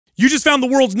You just found the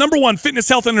world's #1 fitness,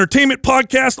 health, and entertainment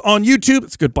podcast on YouTube.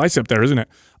 It's a good bicep there, isn't it?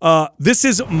 This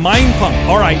is Mind Pump.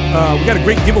 All right, we got a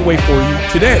great giveaway for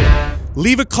you today.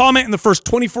 Leave a comment in the first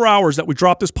 24 hours that we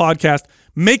drop this podcast.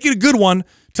 Make it a good one.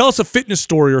 Tell us a fitness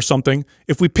story or something.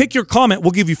 If we pick your comment, we'll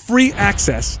give you free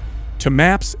access to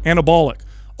MAPS Anabolic.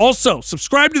 Also,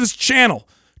 subscribe to this channel.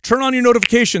 Turn on your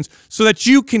notifications so that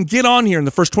you can get on here in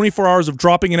the first 24 hours of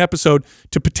dropping an episode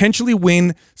to potentially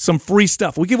win some free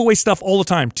stuff. We give away stuff all the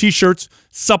time. T-shirts,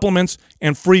 supplements,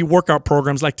 and free workout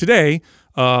programs like today,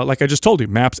 like I just told you,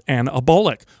 MAPS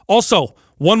Anabolic. Also,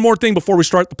 one more thing before we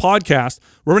start the podcast.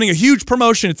 We're running a huge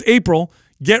promotion. It's April.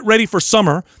 Get ready for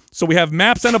summer. So we have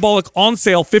MAPS Anabolic on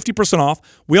sale, 50% off.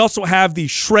 We also have the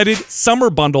Shredded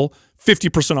Summer Bundle,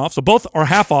 50% off. So both are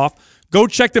half off. Go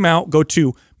check them out. Go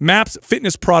to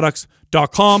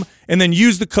mapsfitnessproducts.com and then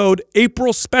use the code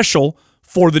APRILSPECIAL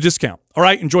for the discount. All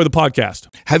right, enjoy the podcast.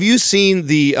 Have you seen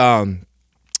the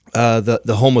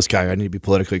homeless guy? I need to be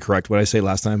politically correct. What did I say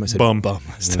last time? I said bum.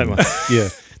 Last time. Yeah.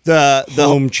 The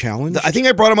home challenge? I think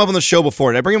I brought him up on the show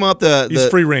before. Did I bring him up? He's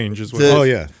free range as well. Oh,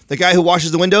 yeah. The guy who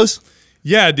washes the windows?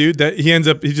 Yeah, dude. That he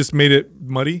just made it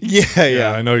muddy.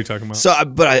 Yeah. I know what you're talking about. So,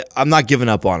 but I'm not giving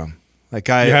up on him. Like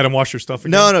you had him wash your stuff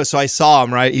again? No. So I saw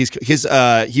him, right? I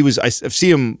see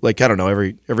him like, I don't know,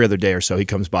 every other day or so he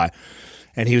comes by.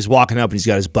 And he was walking up and he's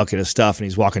got his bucket of stuff and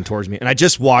he's walking towards me. And I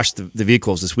just washed the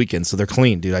vehicles this weekend, so they're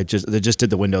clean, dude. They just did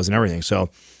the windows and everything. So,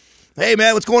 hey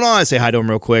man, what's going on? I say hi to him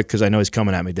real quick because I know he's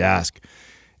coming at me to ask.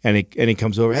 And he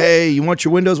comes over, hey, you want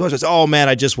your windows washed? I said, oh man,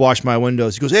 I just washed my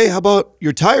windows. He goes, hey, how about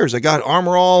your tires? I got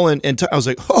Armor All and I was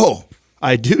like, oh,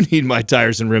 I do need my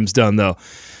tires and rims done though.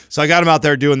 So I got him out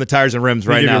there doing the tires and rims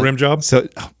right now. You a rim job? So,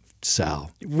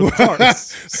 Sal. Of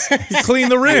course. He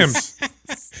cleaned the rims.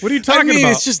 What are you talking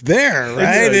about? It's just there,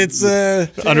 right? It's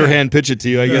underhand pitch it to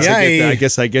you. I guess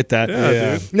I get that. I get that.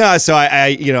 Yeah. No, so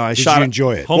I shot. You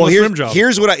enjoy it. Homeless rim job.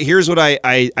 Here's what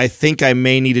I think I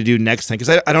may need to do next time,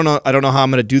 because I don't know how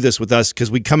I'm going to do this with us, because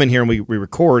we come in here and we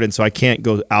record, and so I can't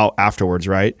go out afterwards,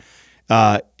 right?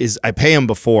 Is I pay him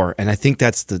before, and I think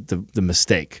that's the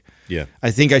mistake. Yeah.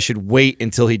 I think I should wait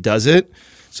until he does it.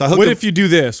 So what if you do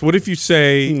this? What if you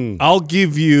say, I'll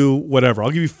give you whatever.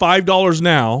 I'll give you $5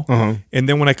 now, and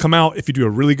then when I come out, if you do a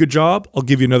really good job, I'll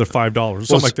give you another $5 or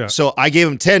something like that. So I gave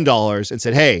him $10 and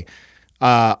said, hey,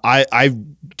 I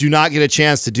do not get a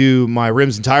chance to do my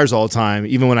rims and tires all the time,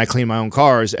 even when I clean my own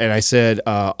cars. And I said,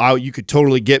 you could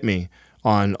totally get me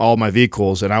on all my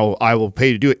vehicles, and I will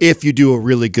pay to do it if you do a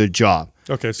really good job.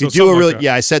 Okay, so if you do a really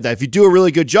I said that if you do a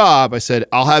really good job, I said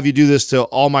I'll have you do this to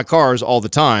all my cars all the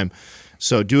time.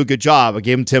 So do a good job. I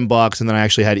gave him $10, and then I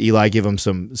actually had Eli give him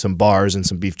some bars and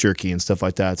some beef jerky and stuff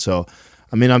like that. So,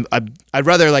 I mean, I'd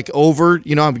rather like I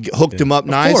hooked him up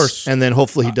nice, and then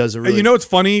hopefully he does a really. You know, it's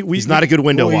funny. He's not a good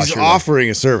window washer. He's offering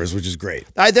a service, which is great.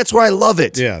 That's why I love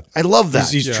it. Yeah, I love that.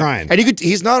 He's trying, and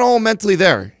he's not all mentally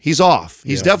there. He's off.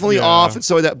 He's definitely off, and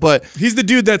so that. But he's the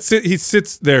dude that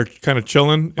sits there, kind of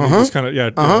chilling. And he's kind of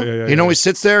He always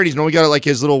sits there, and he's always got like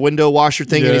his little window washer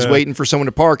thing, and he's waiting for someone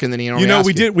to park, and then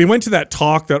we went to that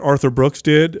talk that Arthur Brooks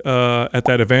did at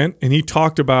that event, and he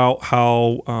talked about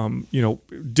how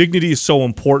dignity is so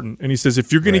important, and he says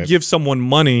if you're going to give someone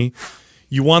money,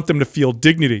 you want them to feel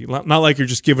dignity, not like you're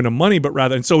just giving them money, but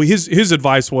rather. And so his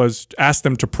advice was ask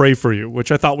them to pray for you,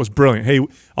 which I thought was brilliant. Hey,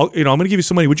 I'm going to give you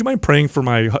some money. Would you mind praying for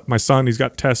my son? He's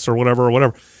got tests or whatever.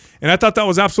 And I thought that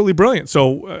was absolutely brilliant.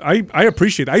 So I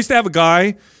appreciate it. I used to have a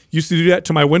guy used to do that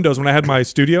to my windows when I had my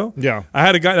studio. Yeah, I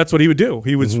had a guy. That's what he would do.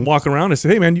 He was walking around. I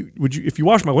said, "Hey man, if you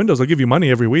wash my windows, I'll give you money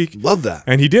every week." Love that.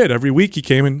 And he did. Every week he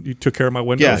came and he took care of my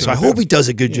windows. Yeah. So I hope he does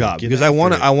a good job, because I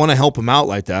want to help him out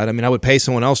like that. I mean, I would pay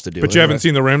someone else to do it. But you haven't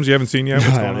seen the rims. You haven't seen yet.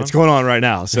 What's going on? It's going on right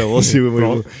now. So we'll see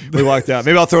when we walked out.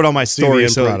 Maybe I'll throw it on my story.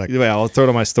 I'll throw it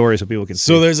on my story so people can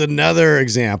see. So there's another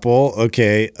example,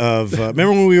 of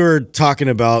remember when we were talking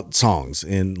about songs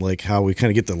and like how we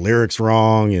kind of get the lyrics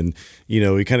wrong, and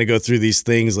we kind of go through these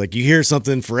things, like you hear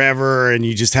something forever and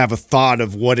you just have a thought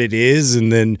of what it is,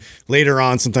 and then later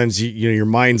on sometimes your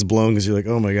mind's blown because you're like,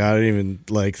 oh my god, I didn't even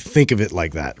like think of it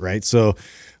like that, right? So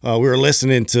we were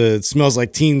listening to It Smells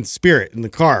Like Teen Spirit in the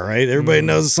car, right? Everybody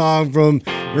knows the song from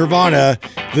Nirvana.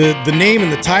 The name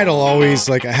and the title always,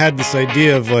 like, I had this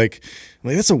idea of like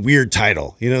that's a weird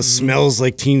title, Smells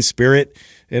Like Teen Spirit.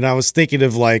 And I was thinking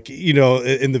of like,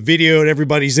 in the video, and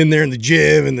everybody's in there in the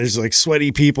gym, and there's like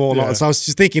sweaty people and all. So I was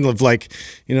just thinking of like,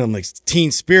 like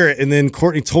Teen Spirit. And then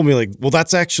Courtney told me like, well,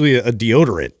 that's actually a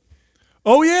deodorant.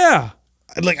 Oh yeah.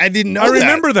 Like I didn't know. I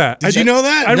remember that. Did you know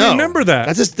that? I remember that.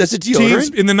 That's a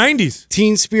deodorant in the 90s.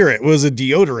 Teen Spirit was a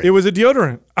deodorant. It was a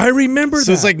deodorant. I remember that.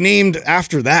 So it's like named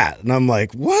after that. And I'm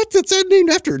like, what? That's that named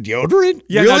after deodorant?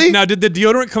 Yeah, really? Now, did the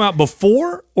deodorant come out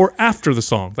before or after the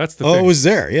song? That's the thing. It was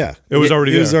there, yeah. It was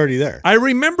already there. It was already there. I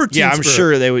remember Teen Yeah, I'm Spirit.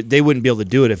 sure they wouldn't be able to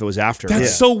do it if it was after.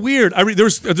 That's so weird.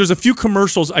 There's a few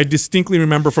commercials I distinctly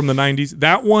remember from the 90s.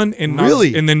 That one and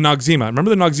Really? and then Noxzema. Remember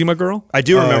the Noxzema girl? I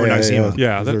do remember Noxzema.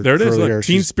 Yeah, there it is. Look,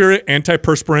 Teen Spirit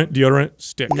antiperspirant deodorant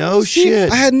stick. No shit.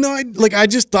 I had no idea. Like, I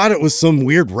just thought it was some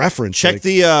weird reference. Check like,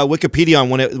 the Wikipedia on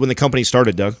when the company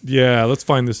started, Doug. Yeah, let's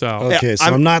find this out. Okay, so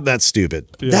I'm not that stupid.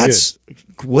 That's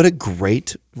what a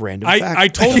great random fact. I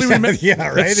totally remember. Yeah,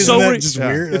 right? It's Isn't so that weird. just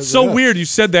weird? It's so weird you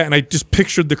said that, and I just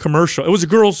pictured the commercial. It was a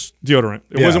girl's deodorant.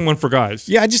 It wasn't one for guys.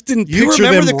 Yeah, I just didn't You picture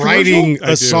remember them the writing commercial? I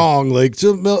a do. song like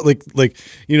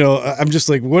you know. I'm just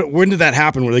like, when did that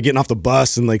happen? Were they getting off the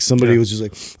bus and like somebody was just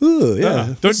like, oh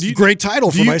yeah, that's a great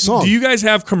title for my song. Do you guys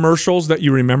have commercials that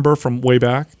you remember from way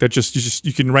back that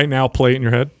you can right now play it in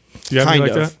your head? Do you have kind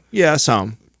anything of. like that? Yeah,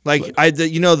 some. Like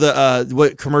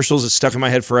what commercials that stuck in my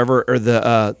head forever are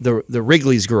the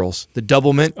Wrigley's girls, the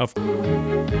double mint Of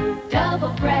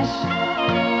Double fresh,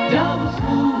 double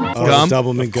smooth. gum.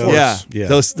 Double mint gum. Yeah,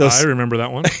 those I remember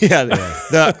that one. yeah,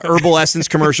 the herbal essence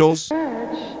commercials.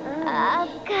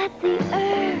 I've got the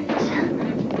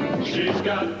urge. She's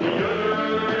got the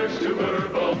urge to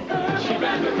herbal. She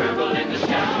ran the herbal in the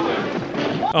shower.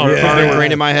 Oh, They're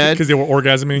ingrained in my head. because they were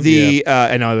orgasming.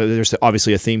 I know there's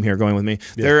obviously a theme here going with me.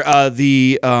 They're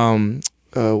the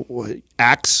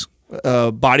Axe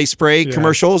body spray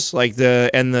commercials, like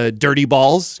the dirty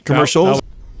balls commercials.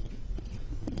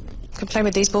 Could play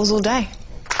with these balls all day.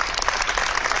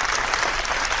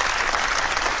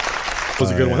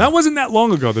 was a good one. That wasn't that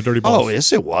long ago. The Dirty Balls. Oh,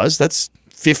 yes, it was. That's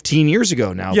 15 years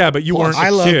ago now. Yeah, but you weren't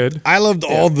a kid. I loved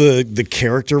all the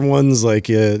character ones, like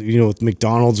with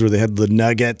McDonald's where they had the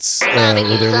nuggets, where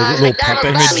they were little puppets.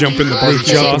 And they jump in the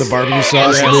barbecue sauce. barbecue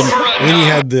sauce, and then you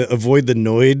had the avoid the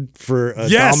Noid for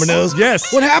Domino's.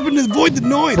 Yes. What happened to avoid the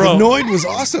Noid? Bro, the Noid was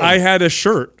awesome. I had a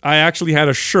shirt. I actually had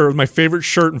a shirt, my favorite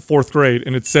shirt in 4th grade,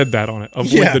 and it said that on it.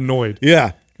 Avoid the Noid.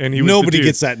 Yeah. And he was Nobody the dude.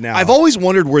 gets that now. I've always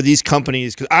wondered where these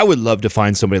companies, because I would love to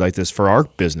find somebody like this for our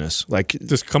business. Like,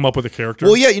 Just come up with a character.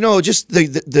 well, yeah, just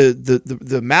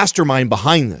the mastermind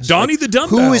behind this. Donnie the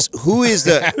Dumbbell. Who is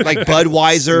the like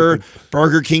Budweiser,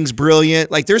 Burger King's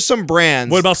brilliant. Like, there's some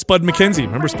brands. What about Spud McKenzie?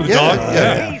 Remember Spud the dog?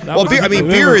 Yeah. That Well, was a good-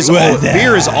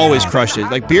 beer is always crushed it.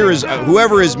 Like, beer is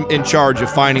whoever is in charge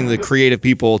of finding the creative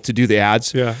people to do the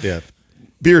ads. Yeah.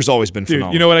 Beer's always been Dude,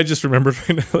 phenomenal. you know what I just remembered?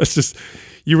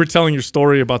 You were telling your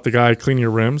story about the guy cleaning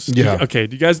your rims. Yeah. Okay,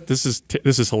 do you guys? This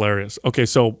is hilarious. Okay,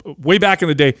 so way back in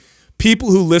the day, people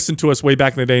who listened to us way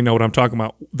back in the day know what I'm talking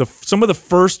about. Some of the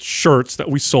first shirts that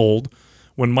we sold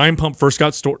when Mind Pump first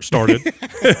got started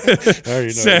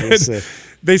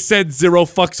they said 0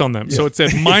 fucks on them. So it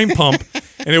said Mind Pump,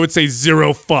 and it would say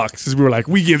 0 fucks because we were like,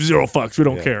 we give 0 fucks, we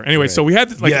don't care. Anyway, so we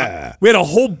had we had a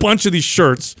whole bunch of these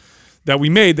shirts that we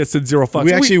made that said 0 fucks.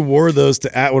 We actually wore those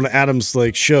to one of Adam's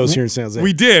shows here in San Jose.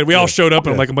 We did. We all showed up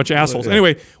in like a bunch of assholes.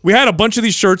 Anyway, we had a bunch of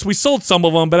these shirts. We sold some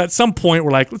of them, but at some point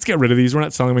we're like, let's get rid of these. We're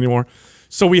not selling them anymore.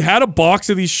 So we had a box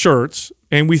of these shirts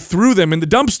and we threw them in the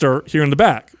dumpster here in the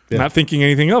back. Not thinking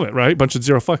anything of it, right? Bunch of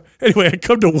 0 fuck. Anyway, I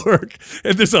come to work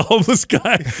and there's a homeless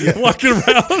guy walking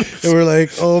around. And we're like,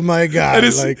 oh my God.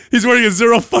 And he's wearing a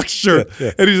 0 fuck shirt.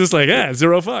 And he's just like,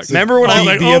 0 fucks. Remember when I was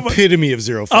like, the epitome of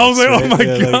 0 fucks. I was like, oh right? my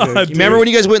Yeah, God. dude. Remember when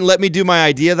you guys wouldn't let me do my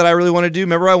idea that I really wanted to do?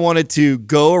 Remember I wanted to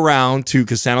go around to,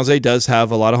 because San Jose does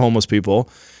have a lot of homeless people.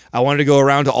 I wanted to go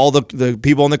around to all the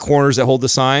people in the corners that hold the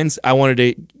signs. I wanted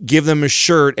to give them a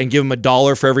shirt and give them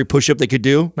 $1 for every push-up they could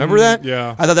do. Remember that?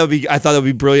 Yeah. I thought that would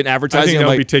be brilliant I advertising. think I'm that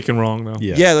would like, be taken wrong, though.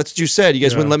 yeah, that's what you said. You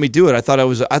guys wouldn't let me do it. I thought it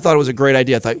was a great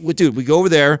idea. I thought, well, dude, we go over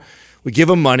there. We give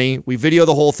them money. We video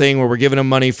the whole thing where we're giving them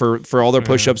money for all their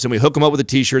push-ups, and we hook them up with a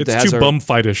T-shirt that It's has too our bum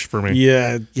fightish for me.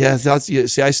 Yeah. yeah.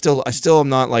 See, I still am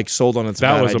not like sold on it's a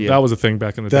bad idea. That was a thing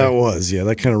back in the day.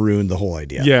 That kind of ruined the whole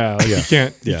idea. Yeah, you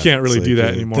can't really It's do like,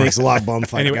 that anymore. Thanks a lot, bum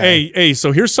fight Anyway, guy. hey,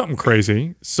 so here's something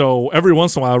crazy. So every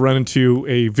once in a while, I run into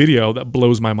a video that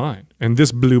blows my mind, and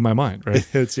this blew my mind, right?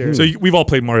 So we've all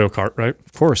played Mario Kart, right?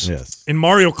 Of course. Yes. In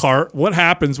Mario Kart, what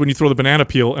happens when you throw the banana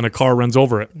peel and a car runs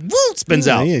over it? Woo, spins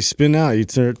out. Yeah, you spin out. You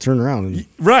turn around. And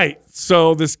Right.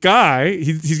 So this guy,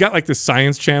 he's got like this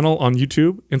science channel on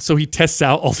YouTube, and so he tests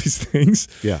out all these things.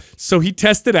 Yeah. So he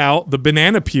tested out the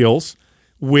banana peels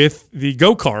with the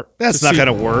go-kart. That's not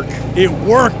gonna work. It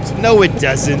worked. No, it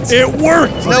doesn't. It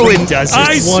worked. No, it doesn't.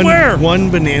 I swear. One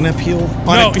banana peel.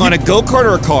 on a go-kart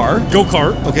or a car?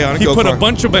 Go-kart. Okay, on a He put a go-kart.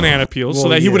 bunch of banana peels so Well,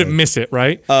 that he yeah. wouldn't miss it,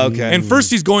 right? Okay. And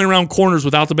first he's going around corners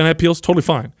without the banana peels, totally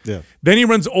fine. Yeah. Then he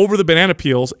runs over the banana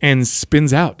peels and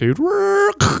spins out, dude.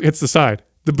 Hits the side.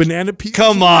 The banana peel.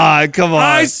 Come on, come on.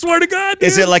 I swear to God, dude.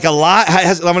 Is it like a lot?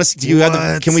 I'm gonna. Do you have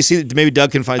the? Can we see? Maybe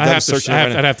Doug can find. I Doug have to, search it I right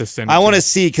have, now. I'd have to send it. I to want to you.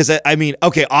 see because I mean,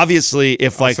 okay, obviously,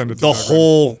 if like send it to the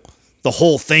Doug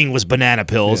whole thing was banana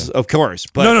pills, of course.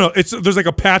 But No. There's like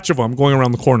a patch of them going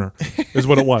around the corner. Is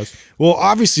what it was. Well,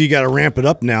 obviously you got to ramp it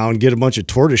up now and get a bunch of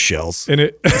tortoise shells. And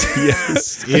it.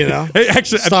 yes, You know, Hey,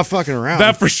 actually, stop fucking around.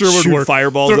 that for sure would Shoot work.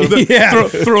 fireballs Throw, at 'em. Yeah.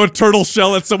 throw a turtle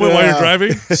shell at someone while you're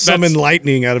driving. Summon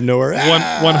lightning out of nowhere.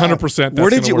 100%. where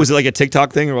did you? Was it like a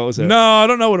TikTok thing or what was it? No, I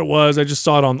don't know what it was. I just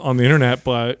saw it on the internet.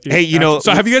 But Hey, you know-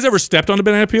 So have you guys ever stepped on a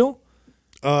banana peel?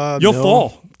 You'll No.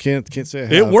 fall. Can't say I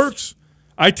It have. works.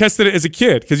 I tested it as a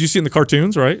kid because you see in the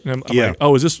cartoons, right? And I'm Yeah. like,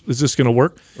 oh, is this going to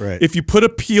work? Right. If you put a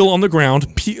peel on the ground,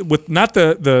 with not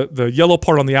the yellow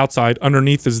part on the outside,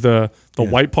 underneath is the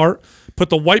white part. Put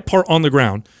the white part on the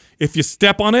ground. If you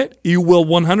step on it, you will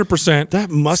 100%. That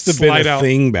must have been slide a out.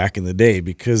 thing back in the day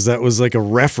because that was like a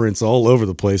reference all over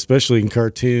the place, especially in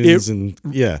cartoons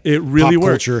It really pop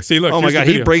works. culture. See, look. Oh my here's the God,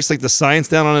 he video. breaks like the science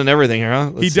down on it and everything here, huh?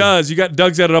 He does. You got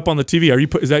Doug's got it up on the TV.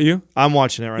 Is that you? I'm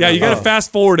watching it right now. Yeah, you got to Oh.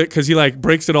 fast forward it because he like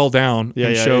breaks it all down. Yeah,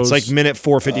 and yeah. shows. It's like minute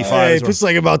 4:55. Hey, is if it's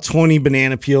like about 20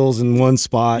 banana peels in one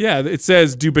spot. yeah. It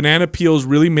says, "Do banana peels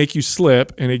really make you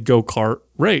slip in a go-kart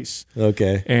race?"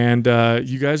 Okay. And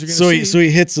you guys are gonna So see.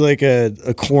 he hits like a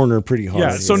corner pretty hard.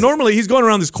 Yeah. So normally he's going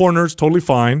around these corners totally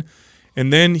fine,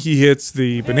 and then he hits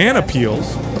the banana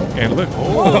peels, and look.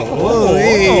 Whoa,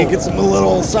 hey, gets him a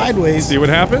little sideways. See what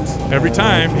happens? Every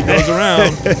time he goes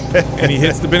around and he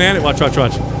hits the banana. Watch.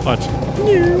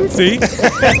 See?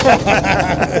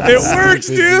 It works,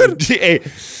 dude. Hey,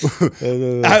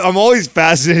 I'm always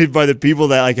fascinated by the people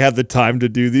that like have the time to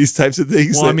do these types of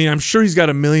things. Well, I mean, I'm sure he's got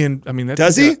a million. I mean,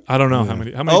 Does he? I don't know how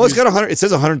many. How many? Oh, it's views- got 100. It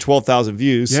says 112,000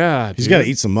 views. Yeah, He's dude. got to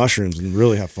eat some mushrooms and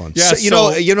really have fun. Yeah.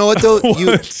 So, you know what though? You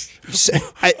What?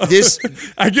 this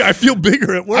I feel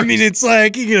bigger at work. I mean, it's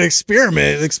like you can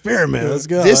experiment. Let's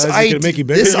go. This How's it gonna make you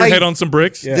bigger. this Hit your I- head on some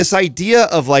bricks. this idea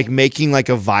of like making like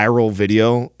a viral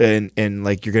video and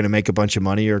like you're gonna make a bunch of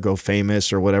money or go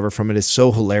famous or whatever from it is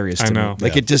so hilarious to I know. me.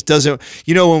 Like it just doesn't.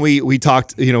 You know when we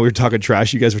talked, we were talking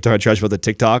trash. You guys were talking trash about the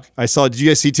TikTok. I saw. Did you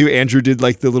guys see too? Andrew did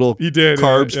like the little He did, yeah,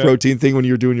 carbs yeah. protein thing when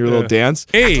you were doing your little dance.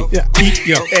 Hey, Yeah. eat,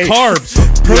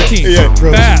 carbs, protein, Yeah,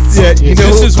 fats. Yeah, you know-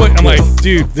 This is what I'm like,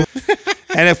 dude.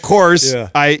 And of course, Yeah.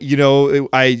 I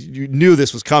knew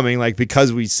this was coming, like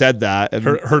because we said that. And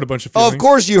Heard a bunch of Oh, feelings. of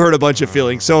course you heard a bunch of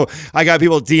feelings. So I got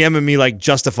people DMing me like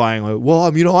justifying, like,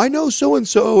 well, I know so and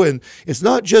so, and it's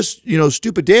not just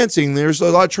stupid dancing. There's a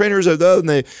lot of trainers that and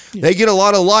they get a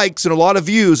lot of likes and a lot of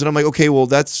views, and I'm like, okay, well,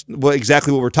 that's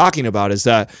exactly what we're talking about. Is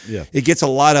that it gets a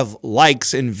lot of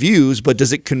likes and views, but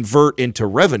does it convert into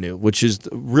revenue, which is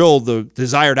the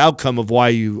desired outcome of why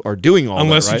you are doing all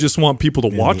Unless that, right? you just want people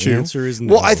to watch the you. answer is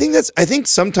no. Well, I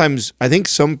think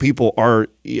some people are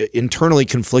internally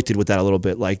conflicted with that a little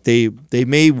bit. Like they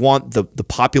may want the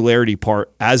popularity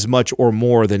part as much or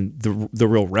more than the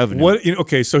real revenue.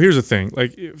 Okay, so here's the thing: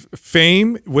 like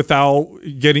fame without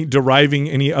deriving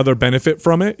any other benefit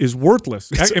from it is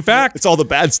worthless. In fact, It's all the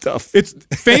bad stuff.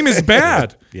 fame is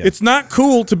bad. It's not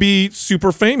cool to be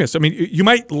super famous. I mean, you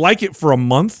might like it for a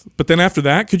month, but then after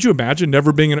that, could you imagine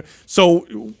never being in it? So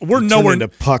we're nowhere. Turn into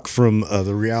Puck from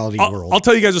the reality world. I'll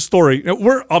tell you guys a story. Now,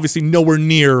 we're obviously nowhere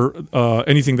near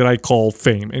anything that I call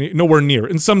fame, and nowhere near.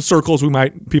 In some circles,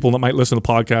 people that might listen to the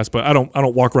podcast, but I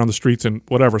don't walk around the streets and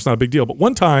whatever. It's not a big deal. But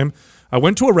one time, I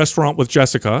went to a restaurant with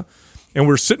Jessica, and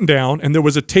we're sitting down, and there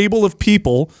was a table of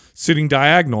people sitting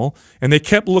diagonal, and they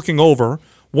kept looking over.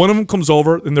 One of them comes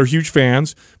over, and they're huge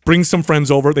fans, brings some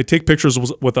friends over, they take pictures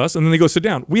with us, and then they go sit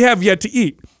down. We have yet to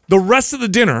eat. The rest of the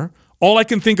dinner, all I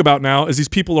can think about now is these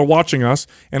people are watching us,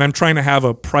 and I'm trying to have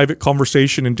a private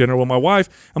conversation and dinner with my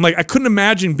wife. I'm like, I couldn't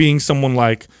imagine being someone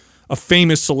like a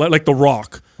famous celebrity, like The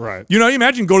Rock. Right. You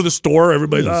imagine go to the store,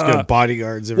 everybody's He's got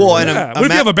bodyguards. Well, Everywhere. and what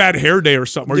if you have a bad hair day or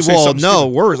something? Or you say well, something no,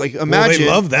 stupid? worse. Like well, imagine. they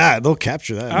love that. They'll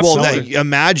capture that. Well, Absolutely.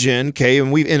 imagine, okay,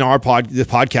 and we in our the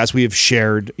podcast we have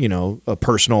shared,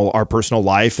 our personal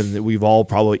life, and that we've all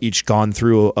probably each gone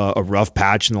through a rough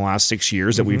patch in the last 6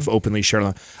 years that we've openly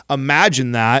shared.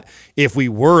 Imagine that if we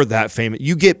were that famous,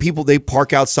 you get people they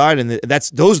park outside, and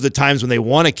those are the times when they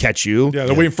want to catch you. Yeah,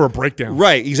 they're waiting for a breakdown.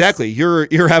 Right, exactly. You're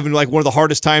having like one of the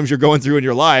hardest times you're going through in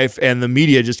your life, and the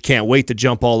media just can't wait to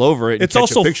jump all over it. And It's catch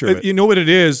also, a picture of it. you know what it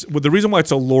is? Well, the reason why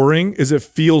it's alluring is it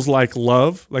feels like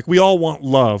love. Like we all want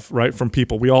love, right, from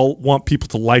people. We all want people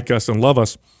to like us and love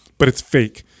us, but it's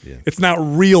fake. It's not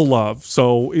real love.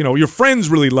 So, your friends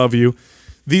really love you.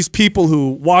 these people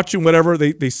who watch and whatever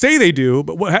they say they do,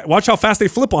 but watch how fast they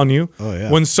flip on you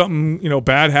when something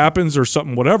bad happens or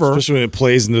something whatever. Especially when it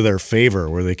plays into their favor,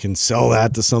 where they can sell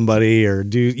that to somebody or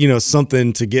do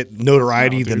something to get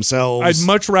notoriety themselves. I'd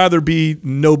much rather be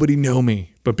nobody know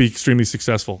me, but be extremely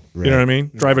successful. Right. You know what I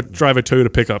mean? Drive a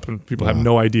Toyota pickup and people have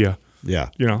no idea. Yeah.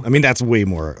 I mean, that's way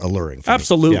more alluring. For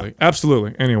absolutely. me.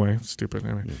 Absolutely. Anyway, stupid.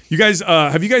 Anyway, you guys,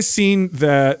 have you guys seen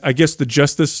that? I guess the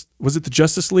Justice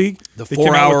League? The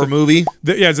 4-hour movie?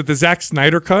 Is it the Zack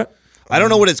Snyder cut? I don't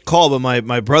know what it's called, but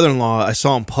my brother-in-law, I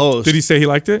saw him post. Did he say he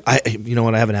liked it? You know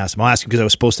what? I haven't asked him. I'll ask him because I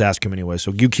was supposed to ask him anyway.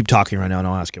 So you keep talking right now, and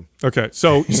I'll ask him. Okay.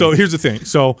 So here's the thing.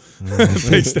 So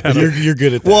thanks, Adam. You're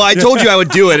good at that. Well, I told you I would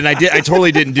do it, and I did. I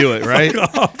totally didn't do it. Right?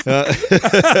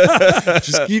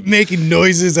 Just keep making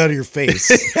noises out of your face,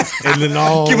 and then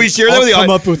Can we share that with the come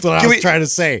up with what I was trying to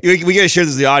say. We got to share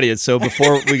this with the audience. So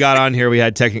before we got on here, we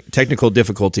had technical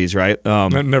difficulties. Right?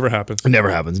 That never happens. It never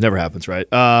happens. Never happens. Right?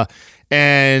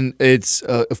 And it's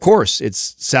of course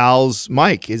it's Sal's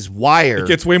mic, his wire. It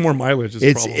gets way more mileage.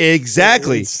 It's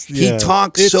exactly. He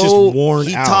talks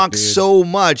so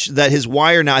much that his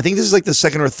wire now. I think this is like the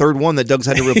second or third one that Doug's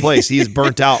had to replace. He is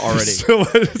burnt out already.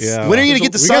 When are you gonna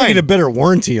get the sign? We gotta get a better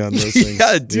warranty on those things.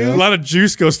 Yeah, dude. A lot of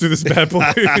juice goes through this bad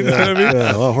boy. You know what I mean?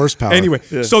 A lot of horsepower. Anyway,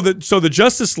 so the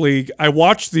Justice League, I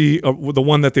watched the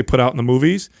one that they put out in the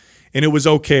movies, and it was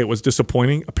okay. It was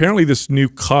disappointing. Apparently, this new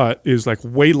cut is like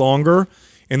way longer,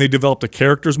 and they developed the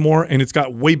characters more, and it's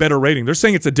got way better rating. They're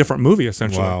saying it's a different movie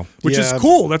essentially, which is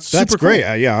cool. That's super great.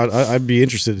 Cool. I'd be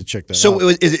interested to check that out.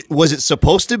 So was it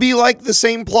supposed to be like the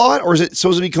same plot, or is it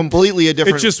supposed to be completely a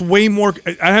different? It's just way more.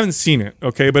 I haven't seen it,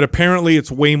 okay, but apparently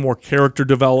it's way more character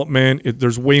development.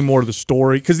 There's way more to the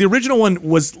story because the original one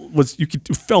was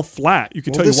it fell flat. You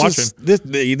could tell you're watching. This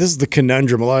is the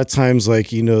conundrum. A lot of times,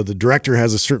 like the director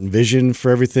has a certain vision for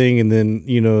everything, and then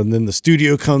the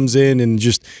studio comes in and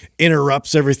just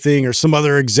interrupts everything, or some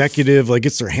other executive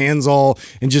gets their hands all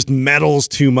and just meddles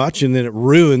too much, and then it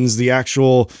ruins the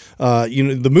actual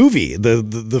the movie,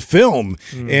 the film.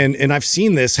 And I've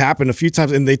seen this happen a few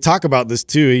times, and they talk about this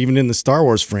too, even in the Star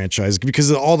Wars franchise,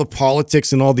 because of all the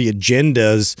politics and all the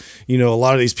agendas a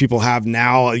lot of these people have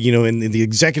now in the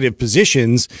executive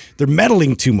positions. They're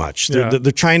meddling too much. They're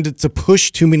trying to push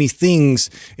too many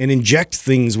things and inject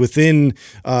things within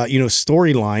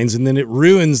storylines, and then it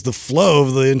ruins the flow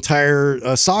of the entire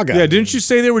saga. Yeah, didn't you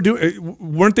say they were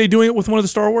weren't they doing it with one of the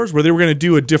Star Wars where they were going to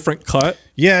do a different cut?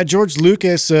 Yeah, George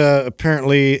Lucas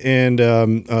apparently and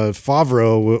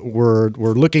Favreau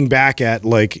were looking back at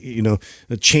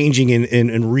changing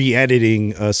and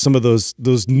re-editing some of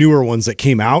those newer ones that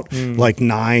came out, like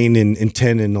 9 and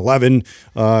 10 and 11.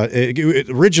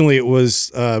 Originally, it was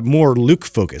more Luke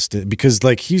focused because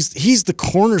he's the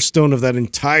cornerstone of that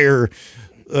entire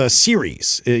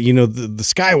series, the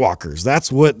Skywalkers.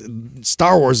 That's what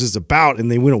Star Wars is about,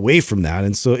 and they went away from that.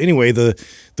 And so anyway, the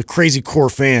crazy core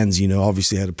fans,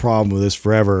 obviously had a problem with this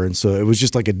forever, and so it was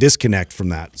just like a disconnect from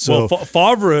that. So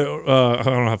Favreau, I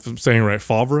don't know if I'm saying it right.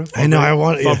 Favreau. I know.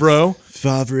 Favreau.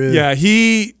 Favreau. Yeah,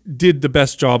 he did the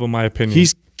best job, in my opinion.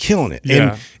 He's killing it.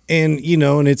 Yeah. And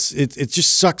it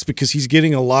just sucks because he's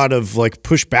getting a lot of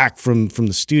pushback from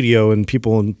the studio and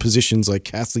people in positions like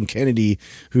Kathleen Kennedy,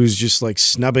 who's just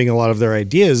snubbing a lot of their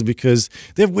ideas because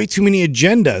they have way too many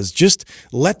agendas. Just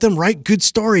let them write good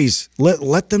stories.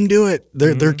 Let them do it.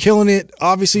 They're killing it.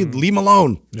 Obviously, leave them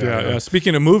alone. Yeah.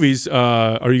 Speaking of movies,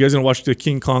 are you guys gonna watch the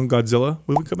King Kong Godzilla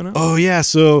movie coming out? Oh yeah.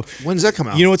 So when does that come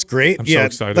out? You know what's great? I'm so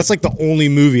excited. That's the only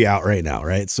movie out right now,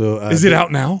 right? So is it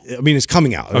out now? I mean, it's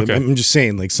coming out. Okay. I'm just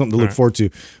saying, something to look forward to.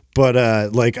 But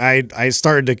I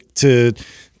started to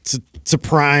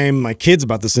prime my kids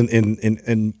about this,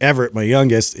 and Everett, my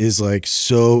youngest, is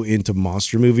so into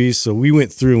monster movies. So we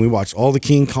went through and we watched all the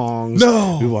King Kongs.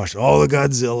 No, we watched all the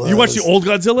Godzillas. You watched the old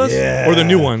Godzillas, yeah, or the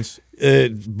new ones?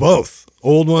 Both.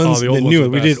 Old ones, the and old the new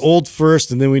ones. We did old first,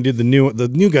 and then we did the new one. The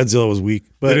new Godzilla was weak,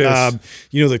 but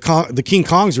the King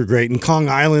Kongs were great, and Kong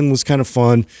Island was kind of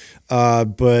fun.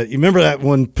 But you remember that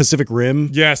one, Pacific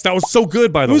Rim? Yes, that was so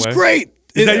good. By the way, it was great.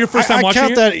 Is that your first time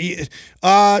watching it?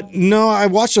 No, I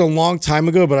watched it a long time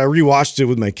ago, but I rewatched it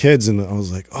with my kids, and I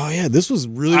was like, oh yeah, this was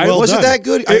really well done. Was it that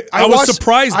good? I was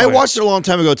surprised. I watched it a long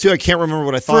time ago too. I can't remember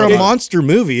what I thought. For a monster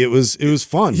movie, it was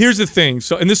fun. Here's the thing.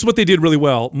 So, and this is what they did really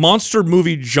well. Monster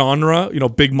movie genre,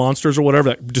 big monsters or whatever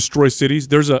that destroy cities.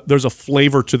 There's a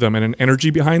flavor to them and an energy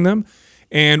behind them.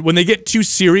 And when they get too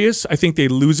serious, I think they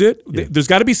lose it. There's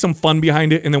got to be some fun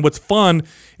behind it. And then what's fun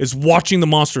is watching the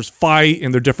monsters fight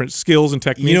and their different skills and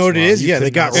techniques. You know what it is? Yeah, they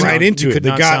got right into it. Could They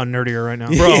not got sound nerdier right now.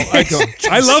 Bro,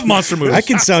 I love monster movies. I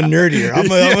can sound nerdier. I'm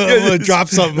gonna drop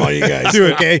something on you guys.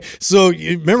 Okay, so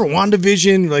you remember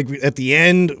WandaVision? Like at the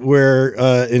end, where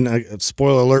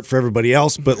spoiler alert for everybody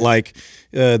else, but like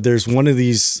there's one of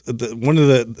these, one of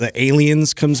the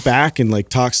aliens comes back and like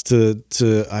talks to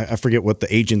I forget what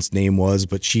the agent's name was,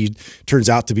 but she turns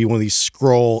out to be one of these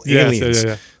Skrull aliens.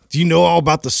 Yeah. Do you know all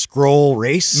about the Skrull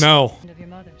race? No. Of your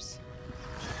mother's.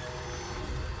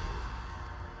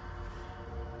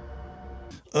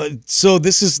 So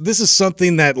this is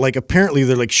something that like apparently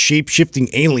they're like shape-shifting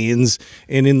aliens,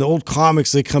 and in the old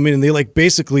comics they come in and they like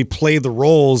basically play the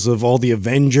roles of all the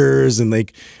Avengers and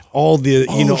like all the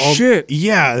shit.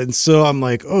 Yeah, and so I'm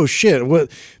like, oh shit,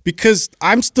 what? Because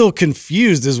I'm still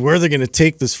confused as where they're going to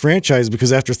take this franchise,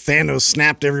 because after Thanos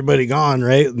snapped everybody gone,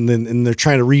 right? And they're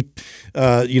trying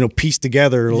to piece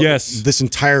together this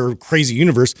entire crazy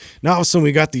universe. Now all of a sudden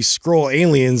we got these Skrull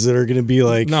aliens that are going to be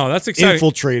like that's exciting.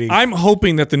 Infiltrating. I'm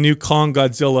hoping that the new Kong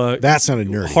Godzilla That sounded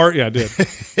nerdy. it did.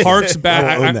 Harks back.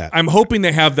 I own that. I'm hoping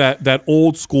they have that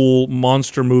old school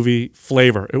monster movie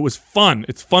flavor. It was fun.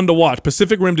 It's fun to watch.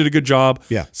 Pacific Rim did a good job.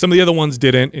 Yeah. Some of the other ones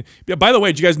didn't. By the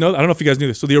way, did you guys know? I don't know if you guys knew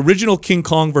this. So the original King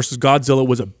Kong versus Godzilla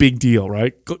was a big deal,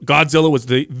 right? Godzilla was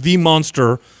the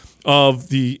monster of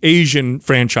the Asian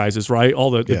franchises, right?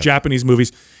 All the Japanese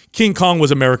movies. King Kong was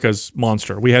America's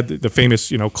monster. We had the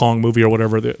famous, Kong movie or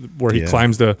whatever, where he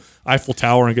climbs the Eiffel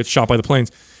Tower and gets shot by the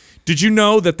planes. Did you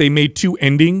know that they made 2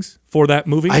 endings for that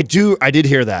movie? I did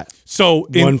hear that. So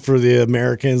one for the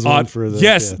Americans, one for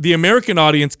the the American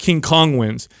audience, King Kong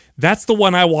wins. That's the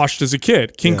one I watched as a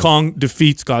kid. King Kong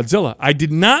defeats Godzilla. I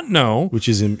did not know, which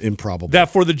is improbable,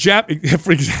 that for the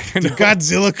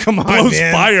Godzilla, come on, blows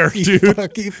man. fire, dude.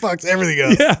 He fucks everything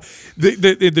up. Yeah,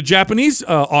 the Japanese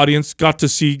audience got to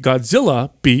see Godzilla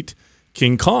beat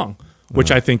King Kong, which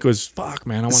I think was fuck,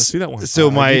 man. I want to see that one. So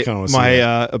my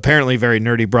apparently very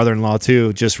nerdy brother-in-law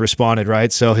too just responded,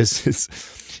 right? So his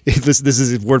this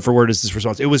is word for word is this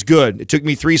response. It was good. It took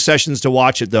me 3 sessions to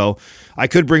watch it though. I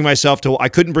couldn't bring myself to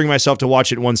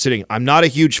watch it in one sitting. I'm not a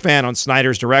huge fan on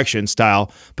Snyder's direction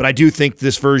style, but I do think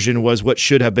this version was what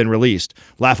should have been released.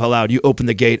 Laugh out loud. You open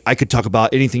the gate. I could talk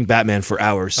about anything Batman for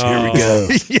hours. Here we go.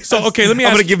 Yes. So okay, let me.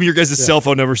 I'm gonna give you your guys' cell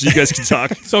phone number so you guys can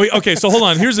talk. So hold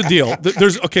on. Here's the deal.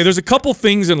 There's a couple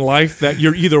things in life that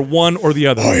you're either one or the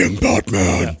other. I am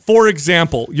Batman. Yeah. For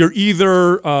example, you're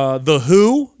either the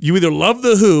Who. You either love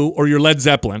the Who or you're Led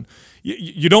Zeppelin.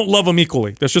 You don't love them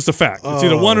equally. That's just a fact. It's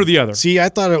either one or the other. See, I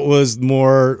thought it was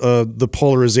more the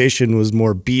polarization was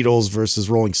more Beatles versus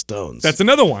Rolling Stones. That's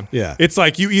another one. Yeah. It's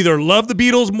like you either love the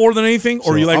Beatles more than anything,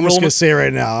 or you like. I'm just gonna say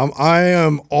right now, I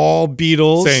am all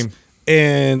Beatles. Same.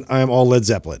 And I am all Led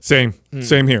Zeppelin. Same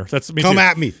here. That's me. Come too.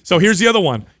 at me. So here's the other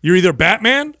one. You're either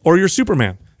Batman or you're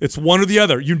Superman. It's one or the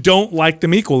other. You don't like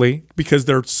them equally because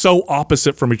they're so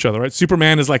opposite from each other, right?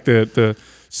 Superman is like the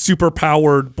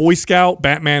super-powered Boy Scout.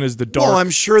 Batman is the dark. Well, I'm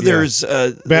sure there's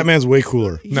Batman's way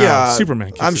cooler. No,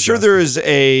 Superman. I'm sure there is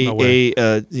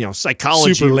a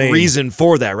psychology reason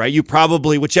for that, right? You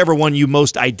probably whichever one you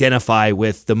most identify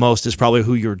with the most is probably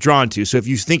who you're drawn to. So if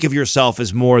you think of yourself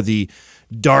as more the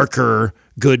darker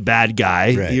good bad guy,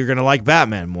 you're gonna like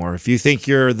Batman more. If you think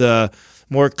you're the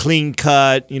more clean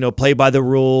cut, play by the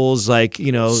rules,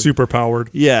 super powered.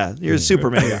 Yeah, you're a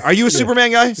Superman guy. Are you a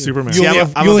Superman guy? Superman. You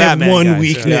only have one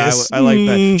weakness. I like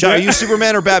that. John, are you a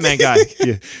Superman or Batman guy?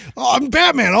 Yeah. Oh, I'm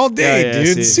Batman all day,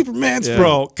 dude. Superman's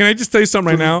bro. Can I just tell you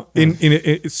something right now?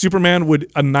 In Superman would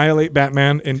annihilate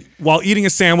Batman, and while eating a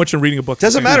sandwich and reading a book.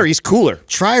 Doesn't matter. He's cooler.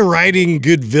 Try writing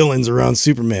good villains around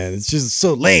Superman. It's just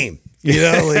so lame. I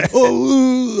have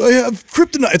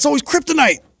kryptonite. It's always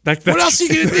kryptonite. What else are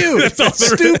you gonna do? That's all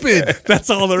stupid.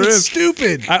 That's all there is.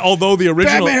 Stupid. Although the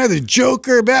original Batman had the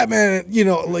Joker, Batman,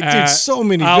 dude, so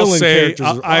many villain characters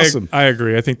are awesome. I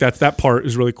agree. I think that part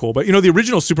is really cool. But the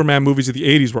original Superman movies of the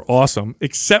 '80s were awesome,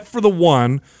 except for the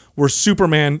one where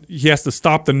Superman, he has to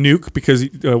stop the nuke because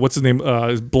what's his name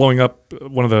is blowing up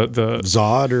one of the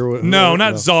Zod or what? No,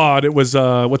 not Zod. It was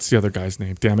what's the other guy's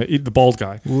name? Damn it, the bald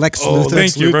guy. Lex Luthor. Thank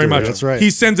Lex you Luthor, very much. That's right. He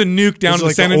sends a nuke down to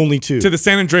the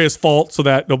San Andreas Fault so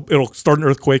that it'll start an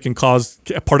earthquake and cause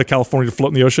a part of California to float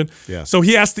in the ocean. Yeah. So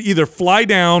he has to either fly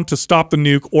down to stop the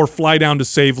nuke or fly down to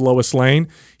save Lois Lane.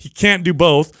 He can't do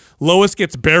both. Lois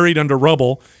gets buried under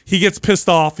rubble. He gets pissed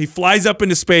off. He flies up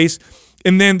into space.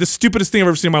 And then the stupidest thing I've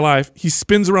ever seen in my life, he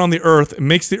spins around the Earth and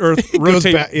makes the Earth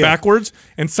rotate backwards,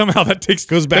 and somehow that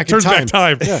turns back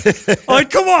time. Like,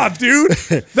 come on, dude.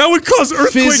 That would cause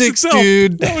earthquakes Physics, itself.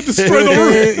 dude. That would destroy the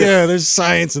Earth. Yeah, there's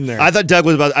science in there. I thought Doug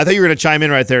was about. I thought you were going to chime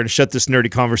in right there and shut this nerdy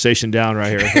conversation down right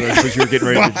here. That's what you were getting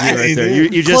ready to do right there.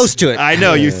 You just, Close to it. I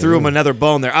know you threw him another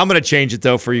bone there. I'm going to change it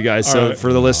though for you guys. So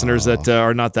for the listeners that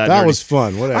are not that. That nerdy. was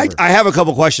fun. Whatever. I have a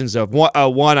couple questions though.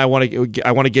 One, I want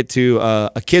to get to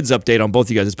a kids update on both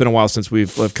of you guys. It's been a while since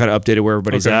we've kind of updated where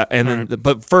everybody's at. And then,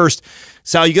 but first,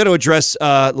 Sal, you got to address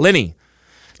Lenny.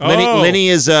 Lenny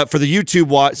is for the YouTube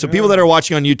watch. So people that are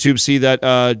watching on YouTube see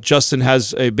that Justin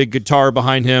has a big guitar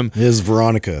behind him. Is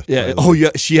Veronica. Yeah. Oh, yeah.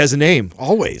 She has a name.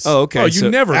 Always. Oh, okay. Oh, you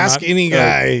never ask any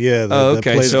guy. That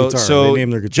plays guitar. So they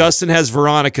name their guitar. Justin has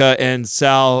Veronica and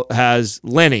Sal has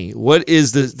Lenny. What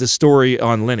is the story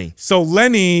on Lenny? So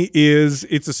Lenny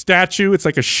it's a statue. It's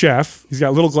like a chef. He's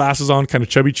got little glasses on, kind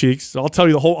of chubby cheeks. So I'll tell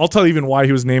you I'll tell you even why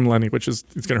he was named Lenny, which is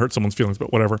it's going to hurt someone's feelings,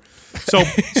 but whatever.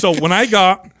 So when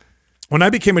I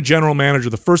became a general manager,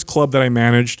 the first club that I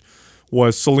managed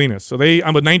was Salinas. So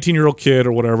I'm a 19-year-old kid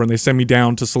or whatever, and they send me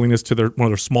down to Salinas to one of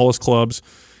their smallest clubs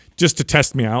just to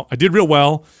test me out. I did real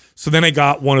well. So then I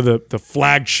got one of the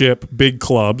flagship big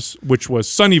clubs, which was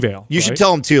Sunnyvale. You should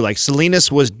tell them too. Like Salinas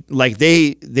was like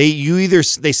they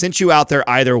sent you out there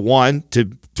either one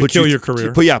to kill your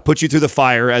career, put you through the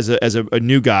fire as a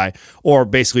new guy, or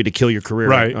basically to kill your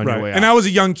career on your way out. And I was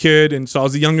a young kid, and so I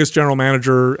was the youngest general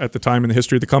manager at the time in the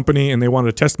history of the company, and they wanted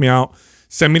to test me out,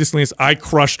 send me to Salinas. I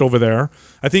crushed over there.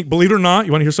 I think, believe it or not,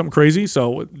 you want to hear something crazy?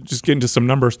 So just get into some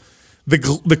numbers.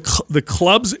 The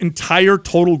club's entire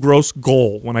total gross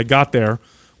goal when I got there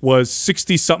was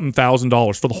 $60-something thousand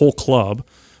for the whole club.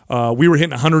 We were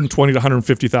hitting 120 to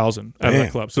 150,000 out of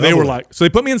that club. So they were like, so they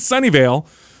put me in Sunnyvale,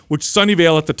 which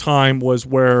Sunnyvale at the time was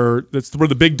where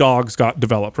the big dogs got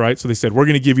developed, right? So they said, we're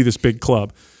going to give you this big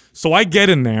club. So I get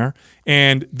in there,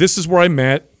 and this is where I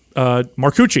met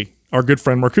Marcucci, our good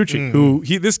friend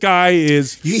Marcucci, this guy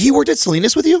is... He worked at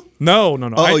Salinas with you? No.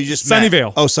 Oh, you just Sunnyvale.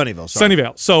 Met. Oh, Sunnyvale. Sorry.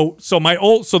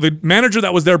 Sunnyvale. So the manager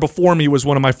that was there before me was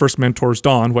one of my first mentors,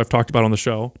 Don, who I've talked about on the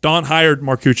show. Don hired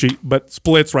Marcucci, but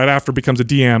splits right after, becomes a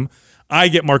DM. I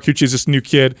get Marcucci as this new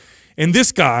kid. And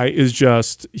this guy is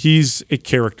he's a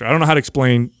character. I don't know how to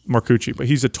explain Marcucci, but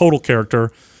he's a total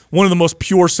character. One of the most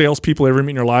pure salespeople you ever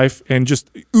meet in your life, and just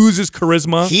oozes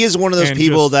charisma. He is one of those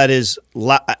people that is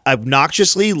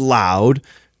obnoxiously loud,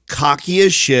 cocky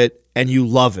as shit, and you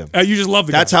love him. You just love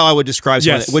the guy. That's how I would describe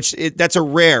someone. Yes. That's a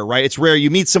rare, right? It's rare. You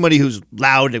meet somebody who's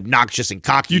loud, obnoxious, and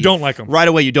cocky. You don't like him. Right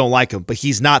away, you don't like him, but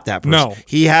he's not that person. No.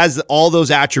 He has all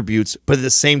those attributes, but at the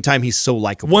same time, he's so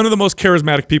likable. One of the most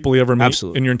charismatic people you ever meet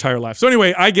Absolutely. in your entire life. So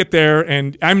anyway, I get there,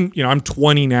 and I'm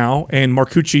 20 now, and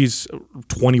Marcucci's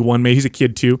 21, maybe he's a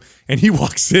kid too, and he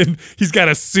walks in, he's got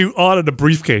a suit on and a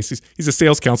briefcase. He's a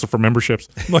sales counselor for memberships.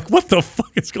 I'm like, what the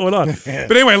fuck is going on?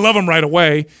 But anyway, I love him right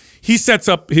away. He sets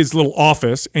up his little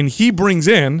office, and he brings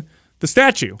in the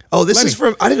statue. Oh, this Lenny. is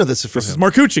from... I didn't know this is from This is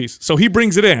Marcucci's. So he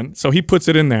brings it in. So he puts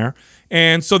it in there.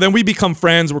 And so then we become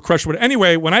friends. We're crushed with it.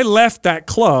 Anyway, when I left that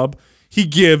club, he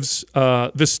gives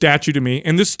this statue to me.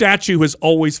 And this statue has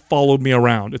always followed me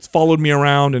around. It's followed me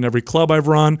around in every club I've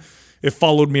run. It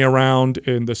followed me around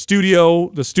in the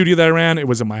studio that I ran. It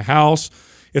was in my house.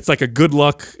 It's like a good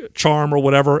luck charm or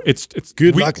whatever. It's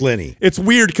good luck, Lenny. It's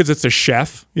weird because it's a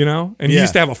chef, and he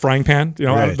used to have a frying pan.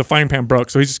 The frying pan broke,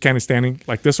 so he's just kind of standing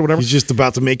like this or whatever. He's just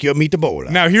about to make you a meatball.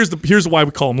 Now here's why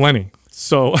we call him Lenny.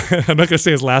 So I'm not gonna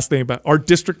say his last name, but our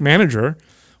district manager,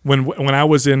 when I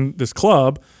was in this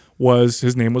club,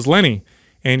 his name was Lenny.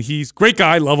 And he's a great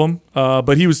guy, love him,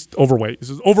 but he was overweight.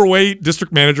 He was overweight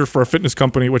district manager for a fitness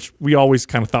company, which we always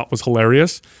kind of thought was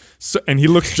hilarious. So, and he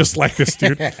looks just like this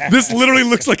dude. This literally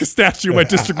looks like a statue of my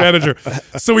district manager.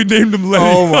 So we named him Lenny.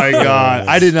 Oh my God.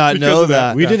 I did not know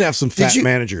that. We did have some fat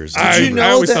managers. Did you know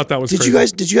I always that, thought that was did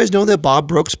crazy. Did you guys know that Bob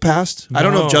Brooks passed? I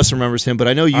don't know if Justin remembers him, but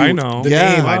I know you. I know. The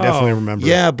name I definitely remember.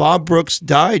 Yeah, Bob Brooks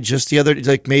died just the other,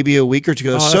 like maybe a week or two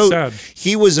ago. Oh, that's sad.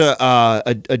 He was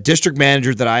a district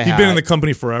manager that I had. He'd been in the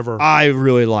company forever. I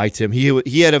really liked him.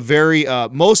 He had a very,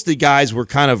 most of the guys were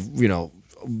kind of,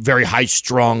 very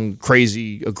high-strung,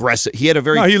 crazy, aggressive. He had a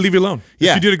very... No, he'd leave you alone.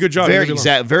 Yeah. If you did a good job, very,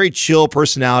 very chill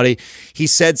personality. He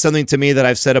said something to me that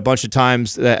I've said a bunch of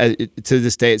times to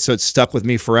this day, so it's stuck with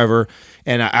me forever.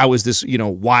 And I was this,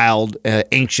 wild,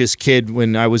 anxious kid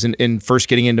when I was in first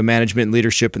getting into management and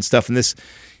leadership and stuff. And this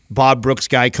Bob Brooks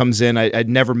guy comes in. I'd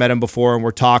never met him before, and we're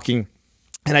talking.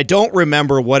 And I don't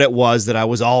remember what it was that I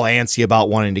was all antsy about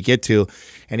wanting to get to.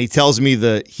 And he tells me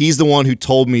he's the one who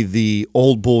told me the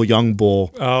old bull, young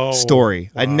bull story.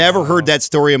 I'd never heard that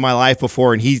story in my life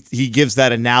before. And he gives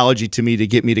that analogy to me to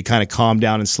get me to kind of calm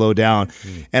down and slow down.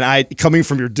 And coming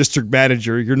from your district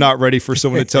manager, you're not ready for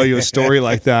someone to tell you a story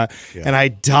like that. And I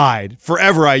died.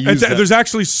 Forever I used that. There's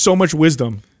actually so much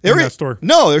wisdom in that story.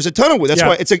 No, there's a ton of. That's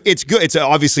why it's good. It's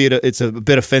obviously it's a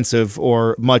bit offensive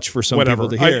or much for some people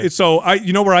to hear.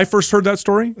 You know where I first heard that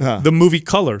story? The movie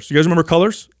Colors. You guys remember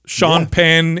Colors? Sean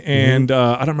Penn and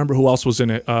I don't remember who else was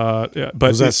in it. But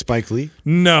was that Spike Lee?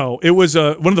 No, it was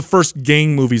one of the first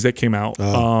gang movies that came out.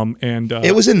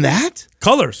 It was in that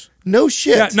Colors. No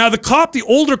shit. Yeah. Now the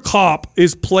older cop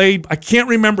is played. I can't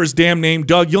remember his damn name.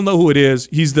 Doug, you'll know who it is.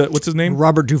 He's what's his name?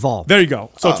 Robert Duvall. There you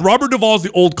go. So it's Robert Duvall's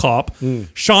the old cop.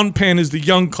 Sean Penn is the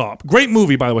young cop. Great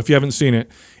movie, by the way, if you haven't seen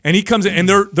it. And he comes in, and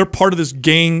they're part of this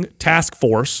gang task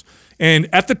force. And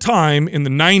at the time, in the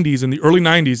 90s, in the early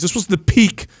 90s, this was the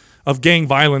peak of gang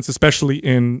violence, especially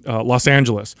in Los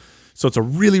Angeles. So it's a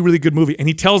really, really good movie. And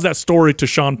he tells that story to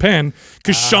Sean Penn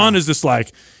because Sean is this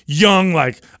like young,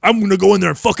 like, I'm going to go in there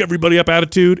and fuck everybody up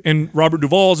attitude. And Robert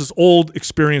Duvall is this old,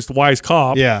 experienced, wise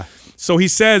cop. Yeah. So he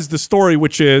says the story,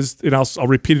 which is, and I'll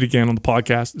repeat it again on the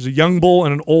podcast, there's a young bull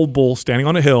and an old bull standing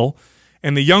on a hill.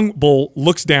 And the young bull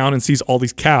looks down and sees all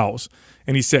these cows.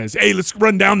 And he says, hey, let's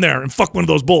run down there and fuck one of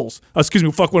those bulls.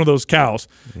 Fuck one of those cows.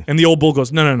 And the old bull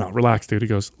goes, no, relax, dude. He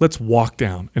goes, let's walk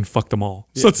down and fuck them all.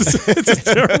 So it's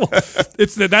a terrible.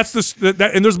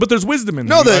 But there's wisdom in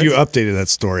there. You updated that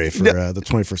story for the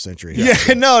 21st century.